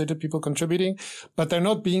underrepresented people contributing, but they're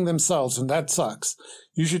not being themselves, and that sucks.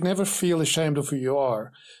 You should never feel ashamed of who you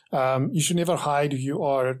are. You should never hide who you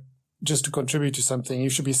are just to contribute to something. You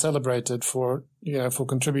should be celebrated for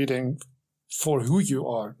contributing for who you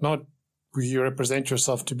are, not who you represent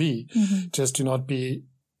yourself to be, just to not be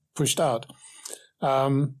pushed out.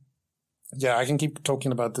 Yeah, I can keep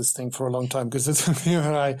talking about this thing for a long time because it's something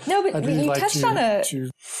that I'd really like to.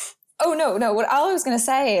 Oh, no. What all I was going to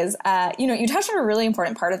say is, you touched on a really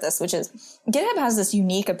important part of this, which is GitHub has this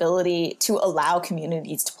unique ability to allow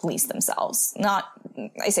communities to police themselves.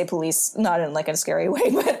 I say police, not in a scary way,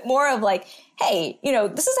 but more of hey,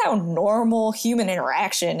 this is how normal human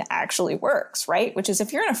interaction actually works, right? Which is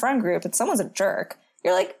if you're in a friend group and someone's a jerk,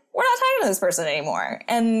 you're we're not talking to this person anymore.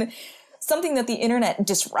 And something that the internet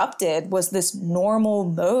disrupted was this normal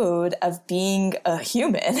mode of being a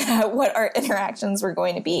human, what our interactions were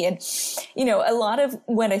going to be. And, a lot of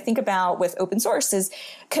what I think about with open source is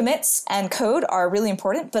commits and code are really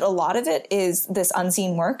important, but a lot of it is this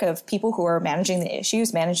unseen work of people who are managing the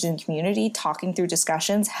issues, managing the community, talking through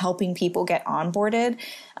discussions, helping people get onboarded,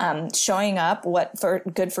 showing up what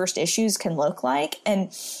good first issues can look like.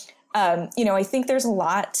 And, I think there's a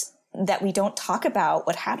lot that we don't talk about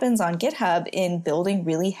what happens on GitHub in building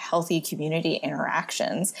really healthy community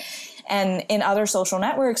interactions. And in other social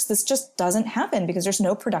networks, this just doesn't happen because there's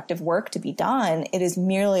no productive work to be done. It is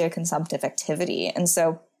merely a consumptive activity. And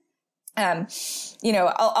so,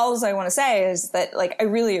 all I want to say is that, like, I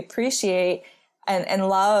really appreciate and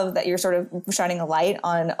love that you're sort of shining a light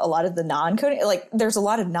on a lot of the non-coding. Like, there's a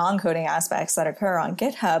lot of non-coding aspects that occur on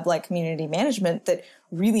GitHub, like community management, that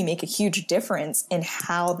really make a huge difference in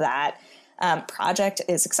how that project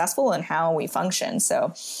is successful and how we function.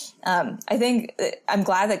 So I think I'm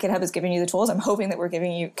glad that GitHub is giving you the tools. I'm hoping that we're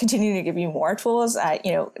continuing to give you more tools.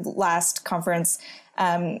 Last conference,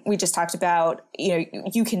 we just talked about,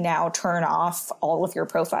 you can now turn off all of your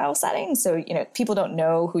profile settings. So, people don't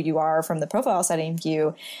know who you are from the profile setting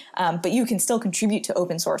view, but you can still contribute to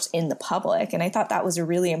open source in the public. And I thought that was a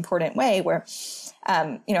really important way where,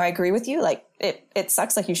 I agree with you. Like, it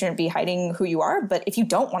sucks. Like, you shouldn't be hiding who you are. But if you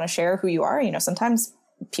don't want to share who you are, sometimes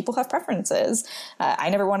people have preferences. I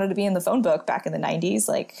never wanted to be in the phone book back in the 90s.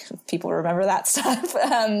 Like, people remember that stuff.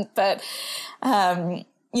 But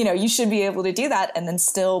you should be able to do that and then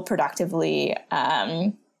still productively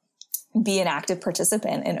be an active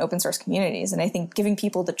participant in open source communities. And I think giving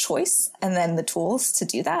people the choice and then the tools to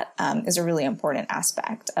do that is a really important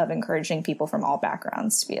aspect of encouraging people from all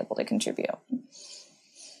backgrounds to be able to contribute.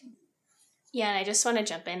 Yeah, and I just want to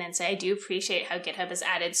jump in and say I do appreciate how GitHub has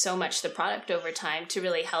added so much to the product over time to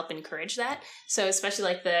really help encourage that. So especially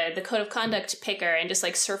like the code of conduct picker and just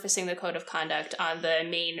like surfacing the code of conduct on the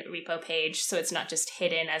main repo page so it's not just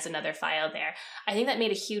hidden as another file there. I think that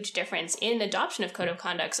made a huge difference in adoption of code of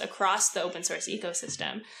conducts across the open source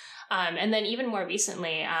ecosystem. And then even more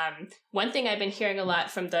recently, one thing I've been hearing a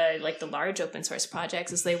lot from the large open source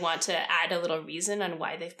projects is they want to add a little reason on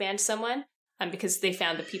why they've banned someone. Because they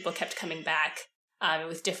found that people kept coming back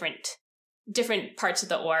with different parts of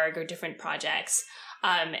the org or different projects.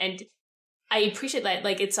 And I appreciate that,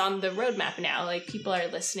 like, it's on the roadmap now. Like, people are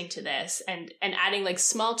listening to this and adding like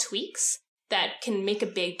small tweaks that can make a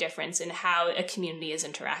big difference in how a community is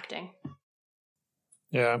interacting.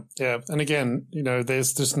 Yeah. And again,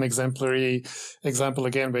 there's just an exemplary example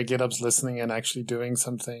again where GitHub's listening and actually doing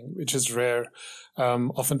something, which is rare.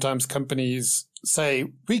 Oftentimes companies say,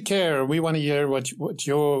 we care, we want to hear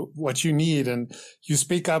what you need, and you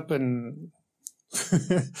speak up and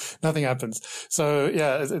nothing happens. So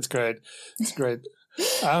yeah, it's great. It's great.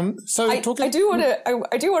 I do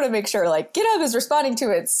want to make sure, like, GitHub is responding to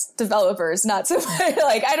its developers, not so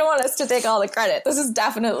like, I don't want us to take all the credit. This is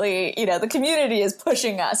definitely, the community is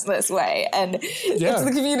pushing us this way, and it's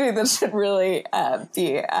the community that should really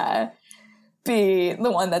be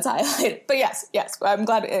the one that's highlighted. But yes, I'm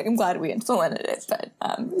glad we implemented it, but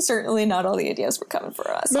certainly not all the ideas were coming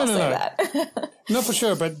from us. I'll say that. No, for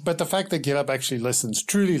sure. But the fact that GitHub actually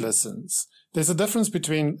truly listens, there's a difference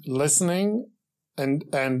between listening and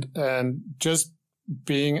just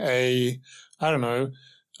being a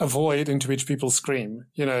void into which people scream.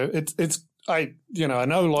 I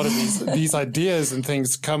know a lot of these ideas and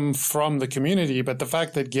things come from the community, but the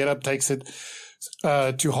fact that GitHub takes it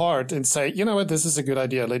to heart and say, you know what, this is a good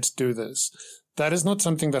idea, let's do this. That is not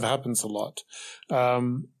something that happens a lot.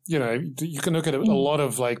 You can look at a lot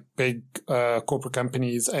of like big corporate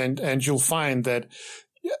companies and you'll find that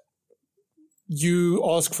you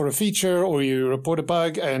ask for a feature or you report a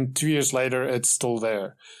bug and 2 years later it's still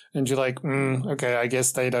there. And you're like, okay, I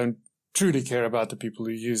guess they don't truly care about the people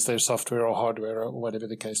who use their software or hardware or whatever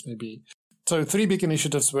the case may be. So 3 big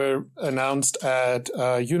initiatives were announced at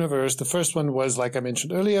Universe. The first one was, like I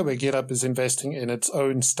mentioned earlier, where GitHub is investing in its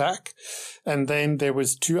own stack. And then there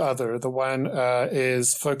was 2 other. The one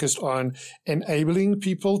is focused on enabling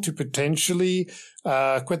people to potentially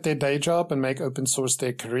quit their day job and make open source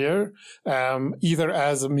their career, either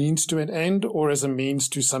as a means to an end or as a means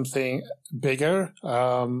to something bigger,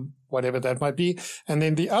 whatever that might be. And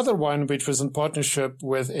then the other one, which was in partnership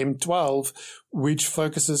with M12, which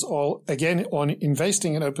focuses again on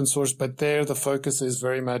investing in open source, but there the focus is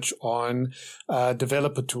very much on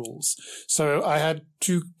developer tools. So I had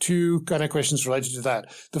two kind of questions related to that.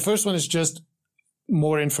 The first one is just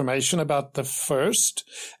more information about the first.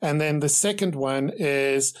 And then the second one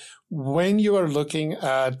is, when you are looking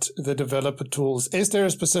at the developer tools, is there a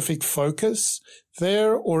specific focus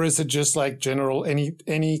there, or is it just like general,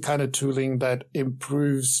 any kind of tooling that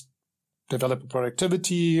improves developer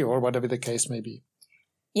productivity or whatever the case may be?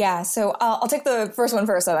 Yeah, so I'll take the first one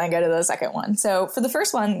first and then go to the second one. So for the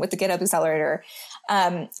first one with the GitHub Accelerator,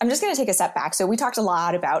 I'm just going to take a step back. So we talked a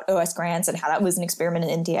lot about OS grants and how that was an experiment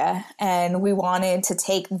in India. And we wanted to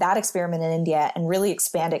take that experiment in India and really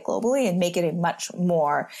expand it globally and make it a much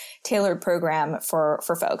more tailored program for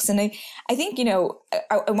folks. And I think,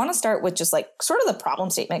 I want to start with just like sort of the problem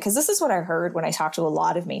statement, because this is what I heard when I talked to a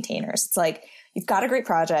lot of maintainers. It's like, you've got a great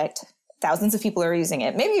project. Thousands of people are using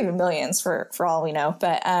it, maybe even millions for all we know.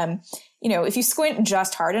 But, if you squint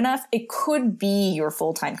just hard enough, it could be your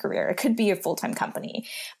full-time career. It could be a full-time company.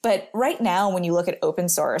 But right now, when you look at open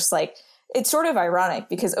source, like it's sort of ironic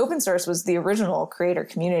because open source was the original creator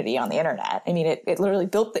community on the internet. I mean, it literally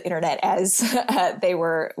built the internet as they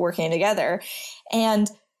were working together. And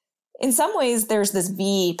in some ways, there's this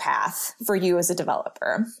V path for you as a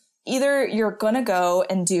developer. Either you're going to go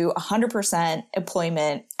and do 100%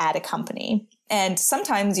 employment at a company. And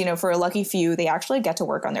sometimes, for a lucky few, they actually get to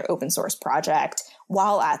work on their open source project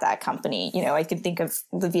while at that company. I can think of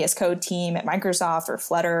the VS Code team at Microsoft or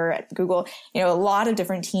Flutter at Google. A lot of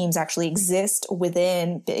different teams actually exist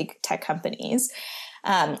within big tech companies.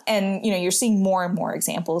 And you're seeing more and more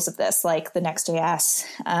examples of this, like the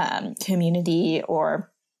Next.js community or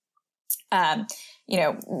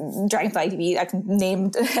DragonflyDB.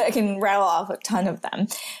 I can rattle off a ton of them.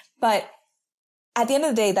 But at the end of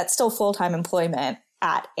the day, that's still full-time employment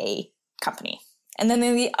at a company. And then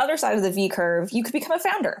on the other side of the V curve, you could become a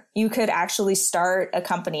founder. You could actually start a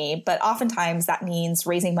company, but oftentimes that means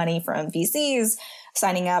raising money from VCs,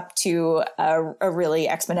 signing up to a really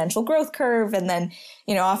exponential growth curve. And then,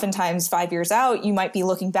 oftentimes 5 years out, you might be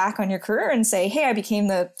looking back on your career and say, hey, I became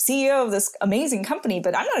the CEO of this amazing company,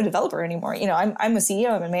 but I'm not a developer anymore. I'm a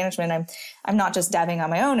CEO, I'm in management. I'm not just deving on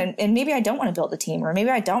my own. And maybe I don't want to build a team, or maybe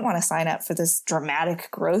I don't want to sign up for this dramatic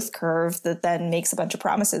growth curve that then makes a bunch of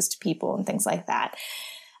promises to people and things like that.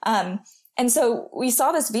 And so we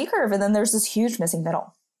saw this V curve, and then there's this huge missing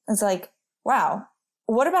middle. It's like, wow,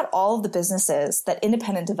 what about all of the businesses that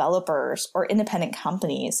independent developers or independent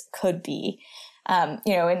companies could be?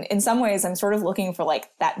 In some ways, I'm sort of looking for like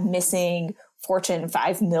that missing Fortune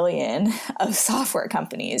 5 million of software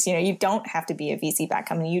companies. You don't have to be a VC-backed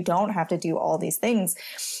company. You don't have to do all these things.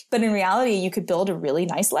 But in reality, you could build a really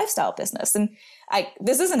nice lifestyle business. And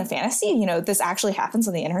this isn't a fantasy. This actually happens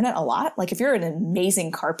on the internet a lot. Like if you're an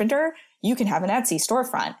amazing carpenter, you can have an Etsy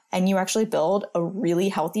storefront and you actually build a really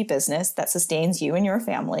healthy business that sustains you and your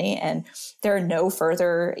family. And there are no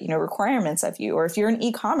further, requirements of you. Or if you're in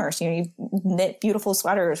e-commerce, you knit beautiful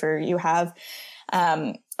sweaters, or you have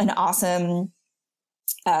an awesome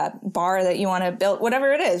bar that you want to build,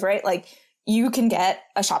 whatever it is, right? Like you can get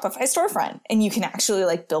a Shopify storefront and you can actually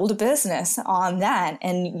like build a business on that.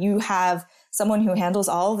 And you have someone who handles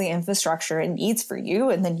all of the infrastructure and needs for you.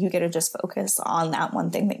 And then you get to just focus on that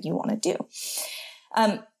one thing that you want to do.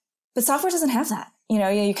 But software doesn't have that.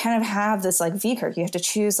 You kind of have this like V curve. You have to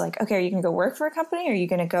choose like, okay, are you going to go work for a company, or are you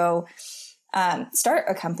going to go start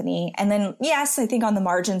a company? And then, yes, I think on the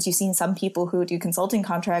margins, you've seen some people who do consulting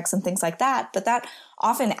contracts and things like that, but that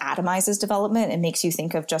often atomizes development and makes you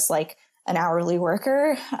think of just like an hourly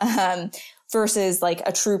worker versus like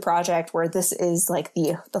a true project where this is like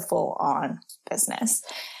the full on business.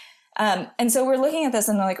 And so we're looking at this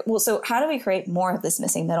and like, well, so how do we create more of this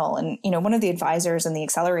missing middle? And, one of the advisors in the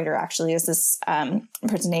accelerator actually is this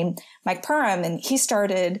person named Mike Perham, and he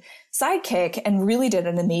started Sidekick and really did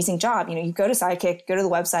an amazing job. You go to Sidekick, go to the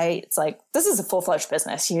website. It's like, this is a full-fledged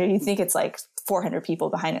business. You think it's like 400 people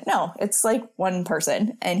behind it. No, it's like one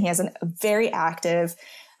person. And he has a very active,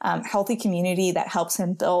 healthy community that helps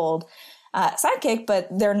him build Sidekick, but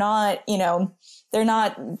they're not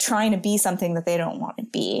trying to be something that they don't want to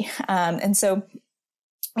be. And so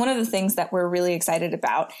one of the things that we're really excited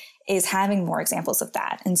about is having more examples of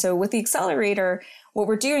that. And so with the accelerator, what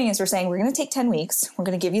we're doing is we're saying, we're going to take 10 weeks. We're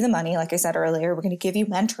going to give you the money. Like I said earlier, we're going to give you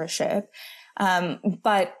mentorship.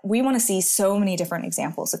 But we want to see so many different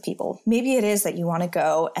examples of people. Maybe it is that you want to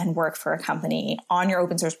go and work for a company on your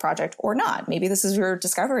open source project or not. Maybe this is your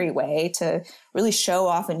discovery way to really show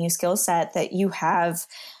off a new skill set that you have,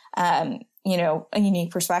 a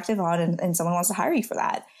unique perspective on, and someone wants to hire you for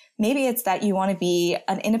that. Maybe it's that you want to be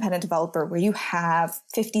an independent developer where you have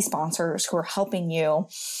 50 sponsors who are helping you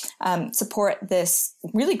support this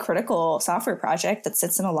really critical software project that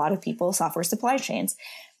sits in a lot of people's software supply chains.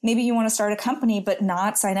 Maybe you want to start a company, but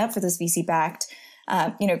not sign up for this VC-backed,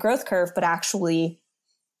 growth curve, but actually,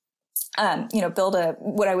 build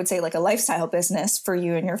what I would say like a lifestyle business for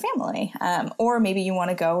you and your family. Or maybe you want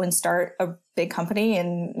to go and start a big company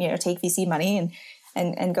and, take VC money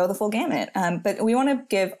and go the full gamut. But we want to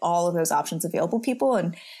give all of those options available to people.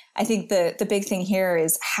 And I think the big thing here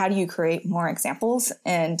is, how do you create more examples?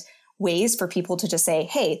 And ways for people to just say,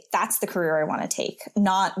 hey, that's the career I want to take,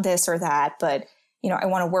 not this or that, but, I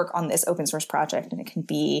want to work on this open source project, and it can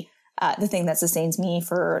be the thing that sustains me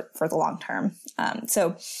for the long term.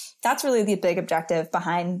 So that's really the big objective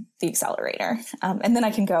behind the accelerator. And then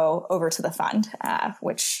I can go over to the fund,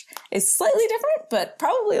 which is slightly different, but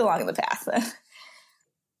probably along the path.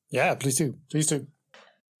 Yeah, please do. Please do.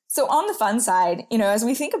 So on the fund side, as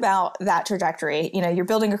we think about that trajectory, you're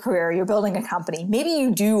building a career, you're building a company. Maybe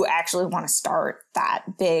you do actually want to start that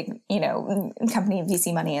big, company,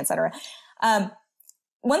 VC money, et cetera.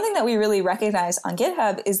 One thing that we really recognize on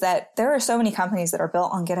GitHub is that there are so many companies that are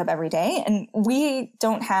built on GitHub every day, and we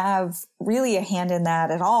don't have really a hand in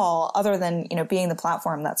that at all, other than, being the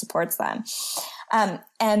platform that supports them.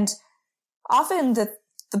 And often the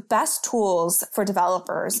best tools for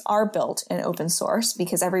developers are built in open source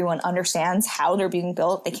because everyone understands how they're being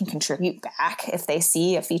built. They can contribute back if they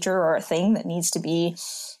see a feature or a thing that needs to be,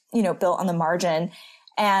 built on the margin.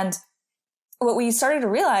 And what we started to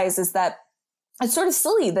realize is that it's sort of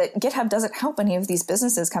silly that GitHub doesn't help any of these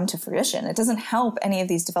businesses come to fruition. It doesn't help any of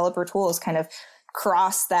these developer tools kind of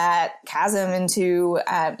cross that chasm into,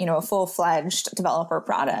 a full-fledged developer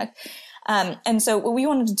product. And so what we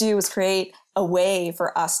wanted to do was create a way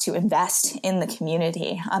for us to invest in the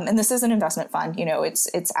community. And this is an investment fund.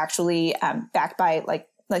 It's actually backed by, like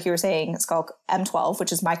you were saying, it's called M12,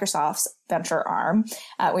 which is Microsoft's venture arm.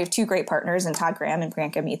 We have two great partners in Todd Graham and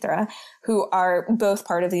Priyanka Mitra, who are both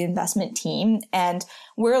part of the investment team. And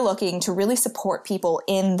we're looking to really support people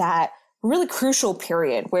in that really crucial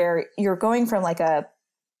period where you're going from like a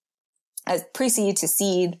pre-seed to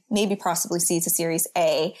seed, maybe possibly seed to Series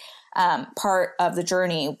A, part of the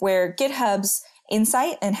journey, where GitHub's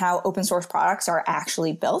insight and how open source products are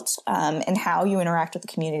actually built, and how you interact with the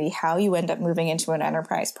community, how you end up moving into an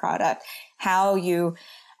enterprise product, how you,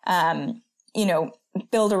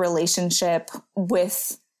 build a relationship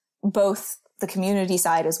with both the community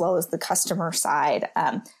side as well as the customer side.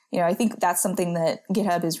 I think that's something that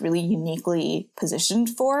GitHub is really uniquely positioned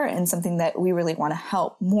for, and something that we really want to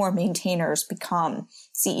help more maintainers become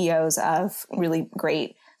CEOs of really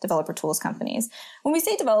great developer tools companies. When we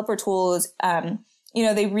say developer tools,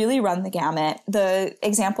 they really run the gamut. The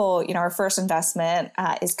example, our first investment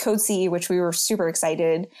is CodeC, which we were super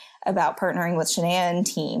excited about partnering with Shania and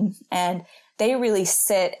team. And they really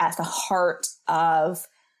sit at the heart of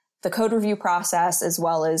the code review process, as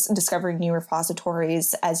well as discovering new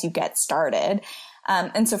repositories as you get started.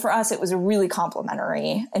 And so for us, it was a really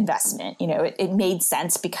complementary investment. It made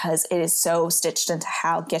sense because it is so stitched into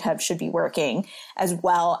how GitHub should be working, as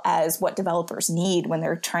well as what developers need when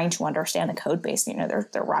they're trying to understand a code base.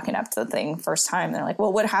 They're rocking up to the thing first time. They're like,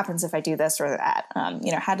 well, what happens if I do this or that?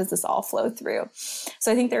 How does this all flow through?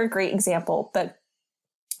 So I think they're a great example. But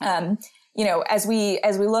as we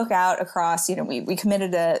look out across, we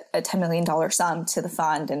committed a $10 million sum to the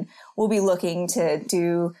fund, and we'll be looking to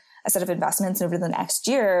do a set of investments over the next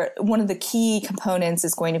year. One of the key components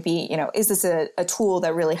is going to be, is this a tool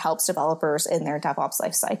that really helps developers in their DevOps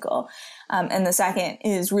lifecycle? And the second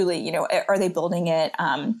is really, are they building it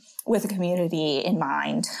with a community in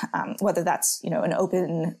mind, whether that's, an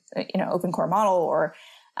open core model or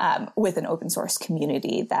with an open source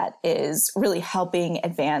community that is really helping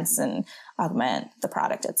advance and augment the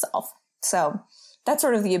product itself. So that's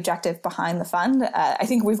sort of the objective behind the fund. I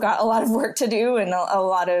think we've got a lot of work to do and a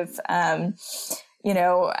lot of,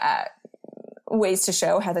 ways to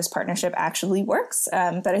show how this partnership actually works.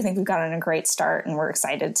 But I think we've gotten a great start, and we're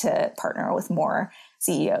excited to partner with more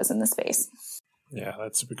CEOs in the space. Yeah,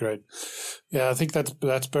 that's super great. Yeah, I think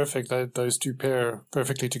that's perfect. Those two pair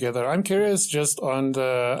perfectly together. I'm curious just on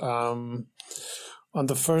the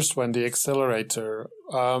first one, the accelerator.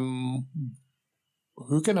 Who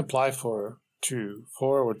can apply for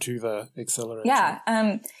the accelerator? Yeah.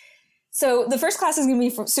 So the first class is going to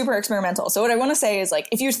be super experimental. So what I want to say is,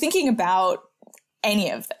 if you're thinking about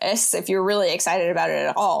any of this, if you're really excited about it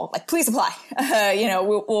at all, please apply.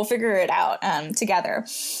 We'll figure it out together.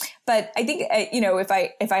 But I think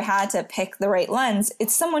if I had to pick the right lens,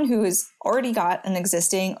 it's someone who has already got an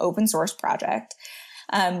existing open source project.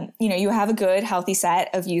 You have a good, healthy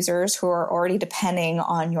set of users who are already depending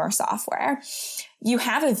on your software. You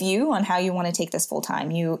have a view on how you want to take this full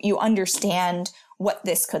time. You understand what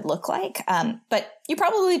this could look like. But you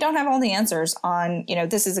probably don't have all the answers on,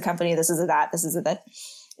 this is a company, this is a that, this is a that.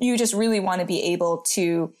 You just really want to be able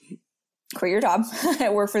to quit your job,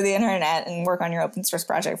 work for the internet, and work on your open source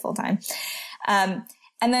project full time. And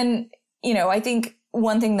then, I think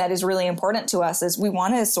one thing that is really important to us is we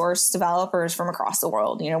want to source developers from across the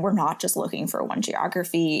world. We're not just looking for one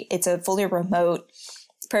geography. It's a fully remote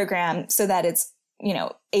program so that it's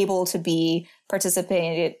able to be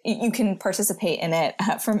participated. You can participate in it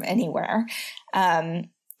from anywhere. And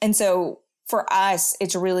so for us,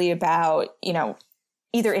 it's really about,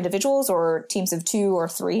 either individuals or teams of 2 or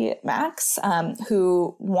 3 at max,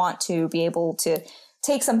 who want to be able to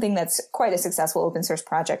take something that's quite a successful open source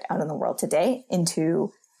project out in the world today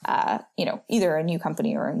into, either a new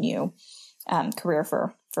company or a new career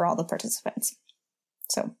for all the participants.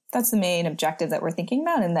 So that's the main objective that we're thinking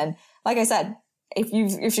about. And then, like I said, if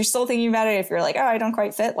you're still thinking about it, if you're like, oh, I don't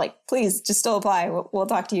quite fit, like, please just still apply. We'll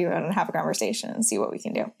talk to you and have a conversation and see what we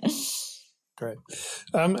can do. Great.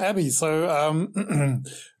 Abby, so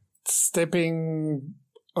stepping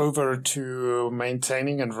over to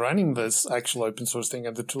maintaining and running this actual open source thing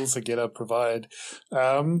and the tools that GitHub provide,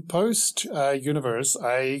 post Universe,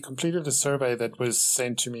 I completed a survey that was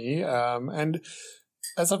sent to me. And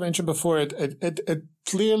as I mentioned before, it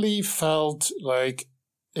clearly felt like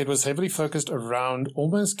it was heavily focused around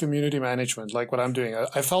almost community management, like what I'm doing.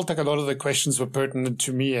 I felt like a lot of the questions were pertinent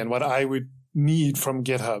to me and what I would need from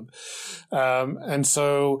GitHub. And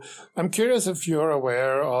so I'm curious if you're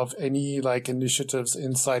aware of any like initiatives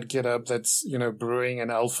inside GitHub that's, brewing in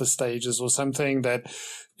alpha stages or something that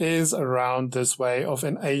is around this way of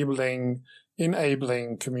enabling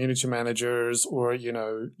community managers or,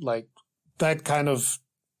 like that kind of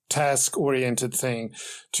task-oriented thing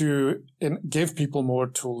to give people more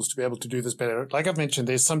tools to be able to do this better. Like I've mentioned,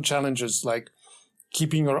 there's some challenges like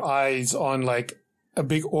keeping your eyes on like a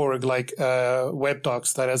big org like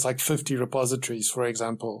WebDocs that has like 50 repositories, for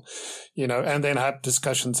example, and then have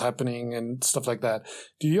discussions happening and stuff like that.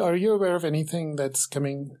 Are you aware of anything that's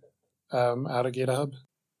coming out of GitHub?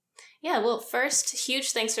 Yeah, well, first,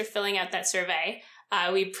 huge thanks for filling out that survey.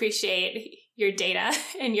 We appreciate your data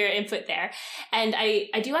and your input there. And I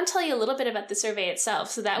do want to tell you a little bit about the survey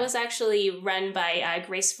itself. So that was actually run by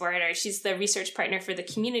Grace Forder. She's the research partner for the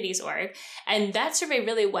Communities org. And that survey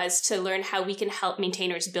really was to learn how we can help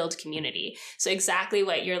maintainers build community. So exactly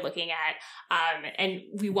what you're looking at. And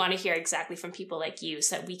we want to hear exactly from people like you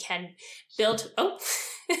so that we can build,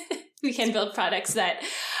 we can build products that,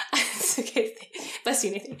 it's okay, bless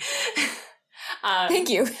you, Naytri. Thank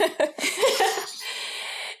you.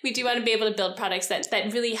 We do want to be able to build products that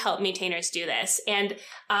really help maintainers do this. And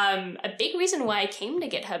a big reason why I came to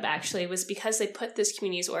GitHub actually was because they put this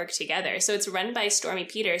communities org together. So it's run by Stormy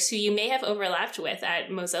Peters, who you may have overlapped with at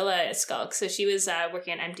Mozilla Skulk. So she was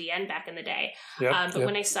working on MDN back in the day. But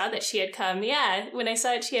when I saw that she had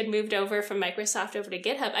she had moved over from Microsoft over to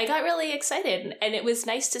GitHub, I got really excited. And it was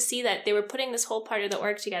nice to see that they were putting this whole part of the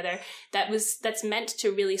org together that's meant to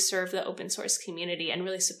really serve the open source community and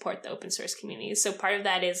really support the open source community. So part of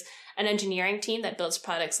that is an engineering team that builds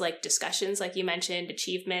products like discussions, like you mentioned,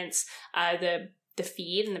 achievements, the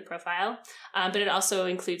feed and the profile. But it also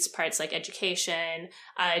includes parts like education,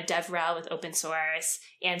 DevRel with open source,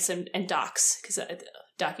 and docs, because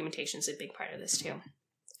documentation is a big part of this too.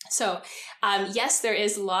 So, yes, there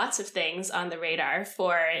is lots of things on the radar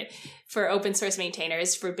for open source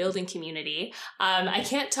maintainers for building community. I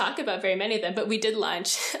can't talk about very many of them, but we did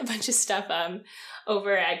launch a bunch of stuff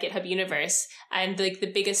over at GitHub Universe. And like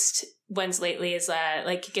the biggest ones lately is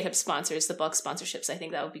like GitHub sponsors, the bulk sponsorships. I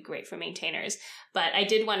think that would be great for maintainers. But I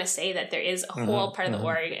did want to say that there is a whole part of the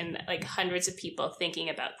org and like hundreds of people thinking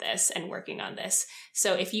about this and working on this.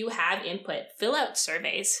 So if you have input, fill out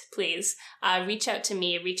surveys, please. Reach out to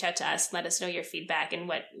me, reach out to us, let us know your feedback and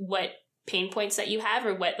what pain points that you have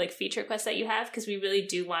or what like feature requests that you have, because we really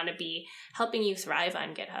do want to be helping you thrive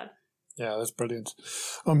on GitHub. Yeah, that's brilliant.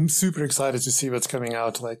 I'm super excited to see what's coming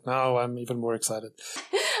out. Like now I'm even more excited.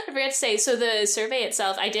 I forgot to say, so the survey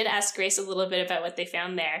itself, I did ask Grace a little bit about what they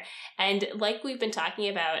found there. And like we've been talking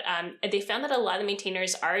about, they found that a lot of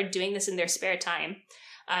maintainers are doing this in their spare time,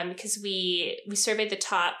 because we surveyed the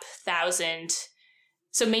top 1,000.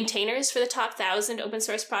 So maintainers for the top 1,000 open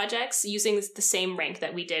source projects using the same rank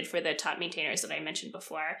that we did for the top maintainers that I mentioned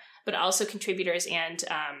before, but also contributors and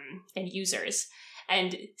users.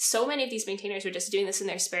 And so many of these maintainers were just doing this in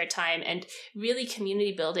their spare time, and really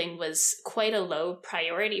community building was quite a low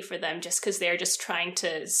priority for them just because they're just trying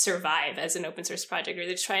to survive as an open source project, or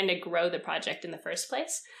they're trying to grow the project in the first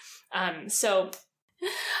place. So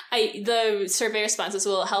the survey responses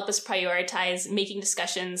will help us prioritize making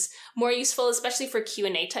discussions more useful, especially for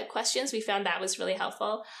Q&A type questions. We found that was really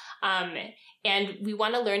helpful. And we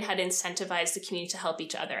want to learn how to incentivize the community to help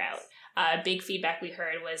each other out. Big feedback we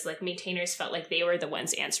heard was like maintainers felt like they were the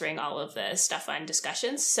ones answering all of the stuff on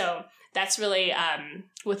discussions. So that's really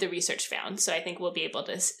what the research found. So I think we'll be able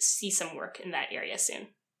to see some work in that area soon.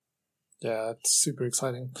 Yeah, it's super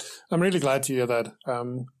exciting. I'm really glad to hear that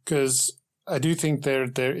because I do think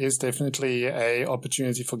there is definitely a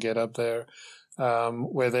opportunity for GitHub there,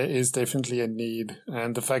 where there is definitely a need,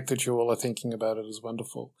 and the fact that you all are thinking about it is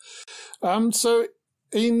wonderful. So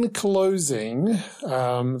in closing,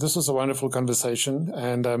 this was a wonderful conversation,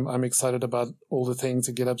 and I'm excited about all the things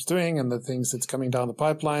that GitHub's doing and the things that's coming down the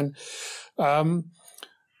pipeline.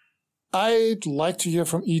 I'd like to hear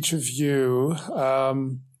from each of you.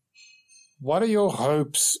 What are your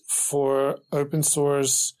hopes for open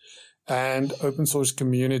source and open source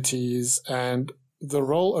communities and the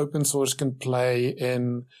role open source can play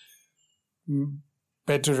in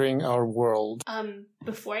bettering our world?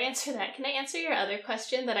 Before I answer that, can I answer your other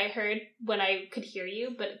question that I heard when I could hear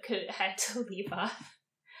you, but had to leave off?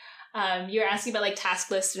 You were asking about like task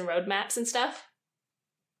lists and roadmaps and stuff.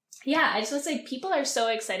 Yeah, I just want to say people are so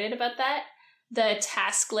excited about that. The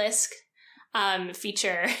task list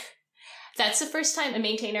feature. That's the first time a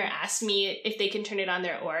maintainer asked me if they can turn it on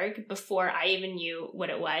their org before I even knew what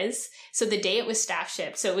it was. So the day it was staff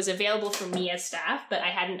shipped, so it was available for me as staff, but I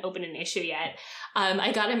hadn't opened an issue yet.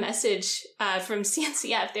 I got a message from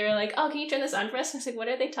CNCF. They were like, "Oh, can you turn this on for us?" And I was like, "What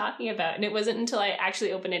are they talking about?" And it wasn't until I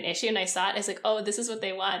actually opened an issue and I saw it, I was like, "Oh, this is what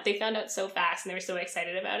they want." They found out so fast and they were so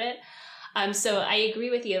excited about it. So I agree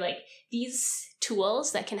with you. Like, these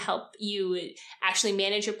tools that can help you actually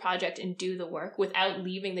manage your project and do the work without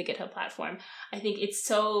leaving the GitHub platform, I think it's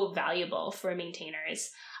so valuable for maintainers.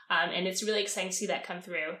 And it's really exciting to see that come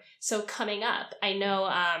through. So coming up, I know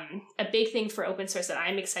a big thing for open source that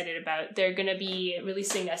I'm excited about, they're going to be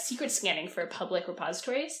releasing a secret scanning for public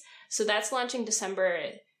repositories. So that's launching December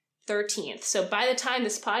 13th. So by the time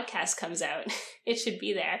this podcast comes out, it should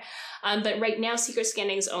be there. But right now, secret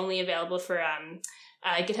scanning is only available for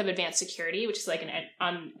GitHub Advanced Security, which is like an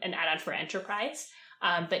add-on for enterprise.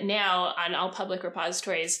 But now on all public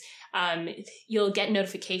repositories, you'll get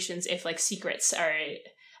notifications if like secrets are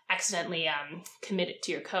accidentally committed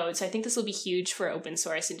to your code. So I think this will be huge for open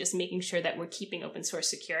source and just making sure that we're keeping open source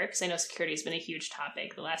secure, because I know security has been a huge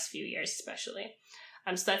topic the last few years, especially.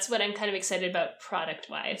 So that's what I'm kind of excited about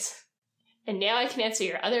product-wise. And now I can answer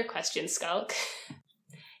your other question, Skulk.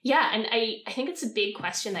 Yeah, and I think it's a big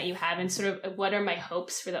question that you have, and sort of what are my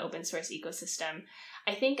hopes for the open source ecosystem?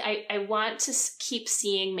 I think I want to keep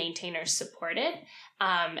seeing maintainers supported.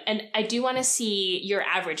 And I do want to see your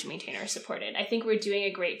average maintainer supported. I think we're doing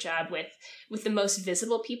a great job with the most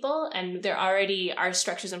visible people, and there already are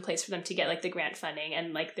structures in place for them to get like the grant funding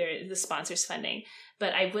and like the sponsors funding.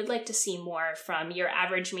 But I would like to see more from your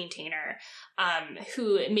average maintainer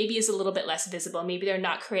who maybe is a little bit less visible. Maybe they're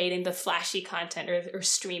not creating the flashy content or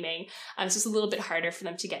streaming. So it's a little bit harder for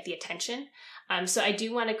them to get the attention. So I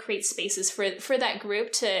do want to create spaces for that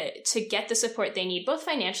group to get the support they need, both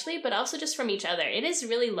financially, but also just from each other. It is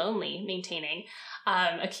really lonely maintaining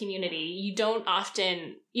a community. You don't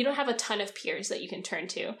have a ton of peers that you can turn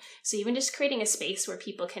to. So even just creating a space where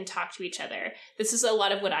people can talk to each other. This is a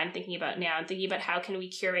lot of what I'm thinking about now. I'm thinking about how can we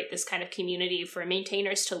curate this kind of community for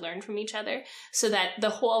maintainers to learn from each other so that the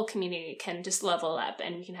whole community can just level up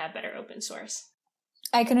and we can have better open source.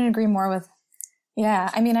 I couldn't agree more with. Yeah,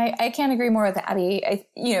 I mean, I can't agree more with Abby.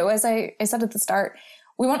 As I said at the start,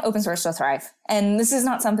 we want open source to thrive. And this is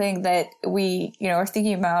not something that we, are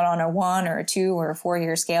thinking about on a 1 or a 2 or a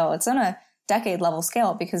 4-year scale. It's on a decade level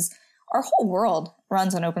scale because our whole world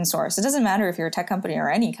runs on open source. It doesn't matter if you're a tech company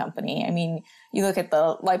or any company. I mean, you look at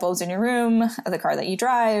the light bulbs in your room, the car that you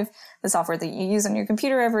drive, the software that you use on your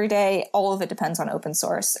computer every day, all of it depends on open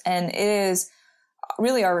source. And it is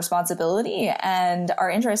really our responsibility and our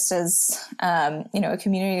interest as, a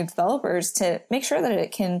community of developers to make sure that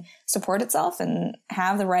it can support itself and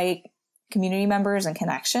have the right community members and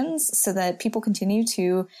connections so that people continue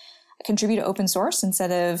to contribute to open source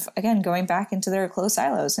instead of, again, going back into their closed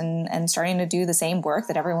silos and starting to do the same work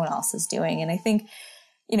that everyone else is doing. And I think,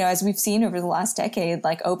 as we've seen over the last decade,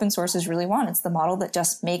 like open source is really one. It's the model that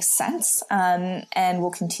just makes sense and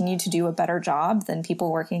will continue to do a better job than people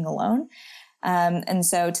working alone. And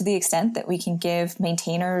so to the extent that we can give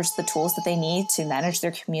maintainers the tools that they need to manage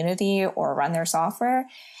their community or run their software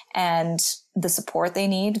and the support they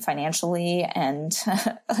need financially and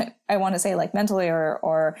I want to say like mentally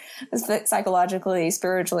or psychologically,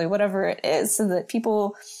 spiritually, whatever it is, so that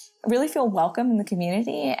people really feel welcome in the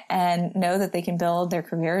community and know that they can build their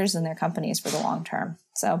careers and their companies for the long term.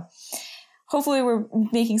 So hopefully we're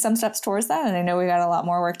making some steps towards that. And I know we got a lot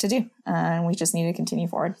more work to do and we just need to continue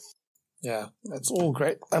forward. Yeah, that's all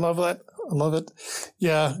great. I love that. I love it.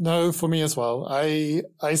 Yeah, no, for me as well. I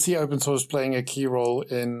see open source playing a key role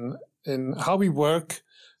in how we work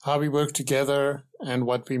together and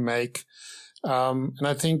what we make. And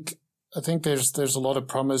I think think there's a lot of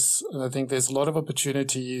promise, and I think there's a lot of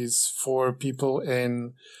opportunities for people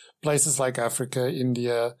in places like Africa,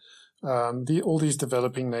 India, all these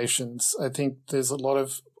developing nations. I think there's a lot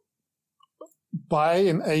of, by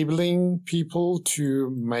enabling people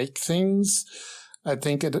to make things, I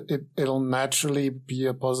think it'll naturally be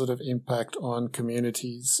a positive impact on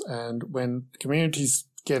communities. And when communities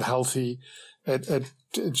get healthy, it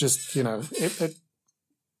just, it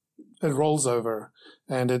rolls over,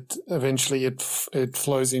 and it eventually it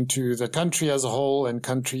flows into the country as a whole, and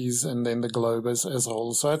countries, and then the globe as a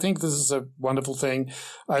whole. So I think this is a wonderful thing.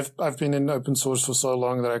 I've been in open source for so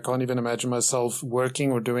long that I can't even imagine myself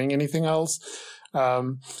working or doing anything else.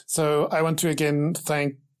 So I want to again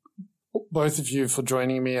thank both of you for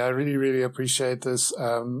joining me. I really, really appreciate this.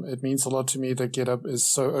 It means a lot to me that GitHub is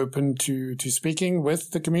so open to speaking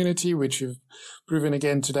with the community, which you've proven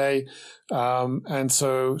again today. And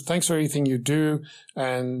so thanks for everything you do,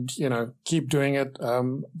 and, keep doing it.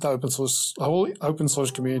 The whole open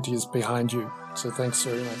source community is behind you. So thanks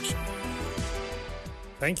very much.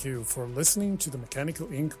 Thank you for listening to the Mechanical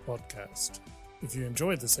Inc. podcast. If you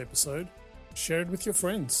enjoyed this episode, share it with your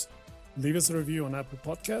friends. Leave us a review on Apple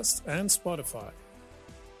Podcasts and Spotify.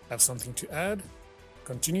 Have something to add?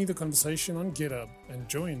 Continue the conversation on GitHub and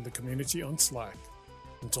join the community on Slack.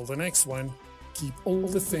 Until the next one, keep all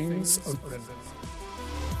the things open.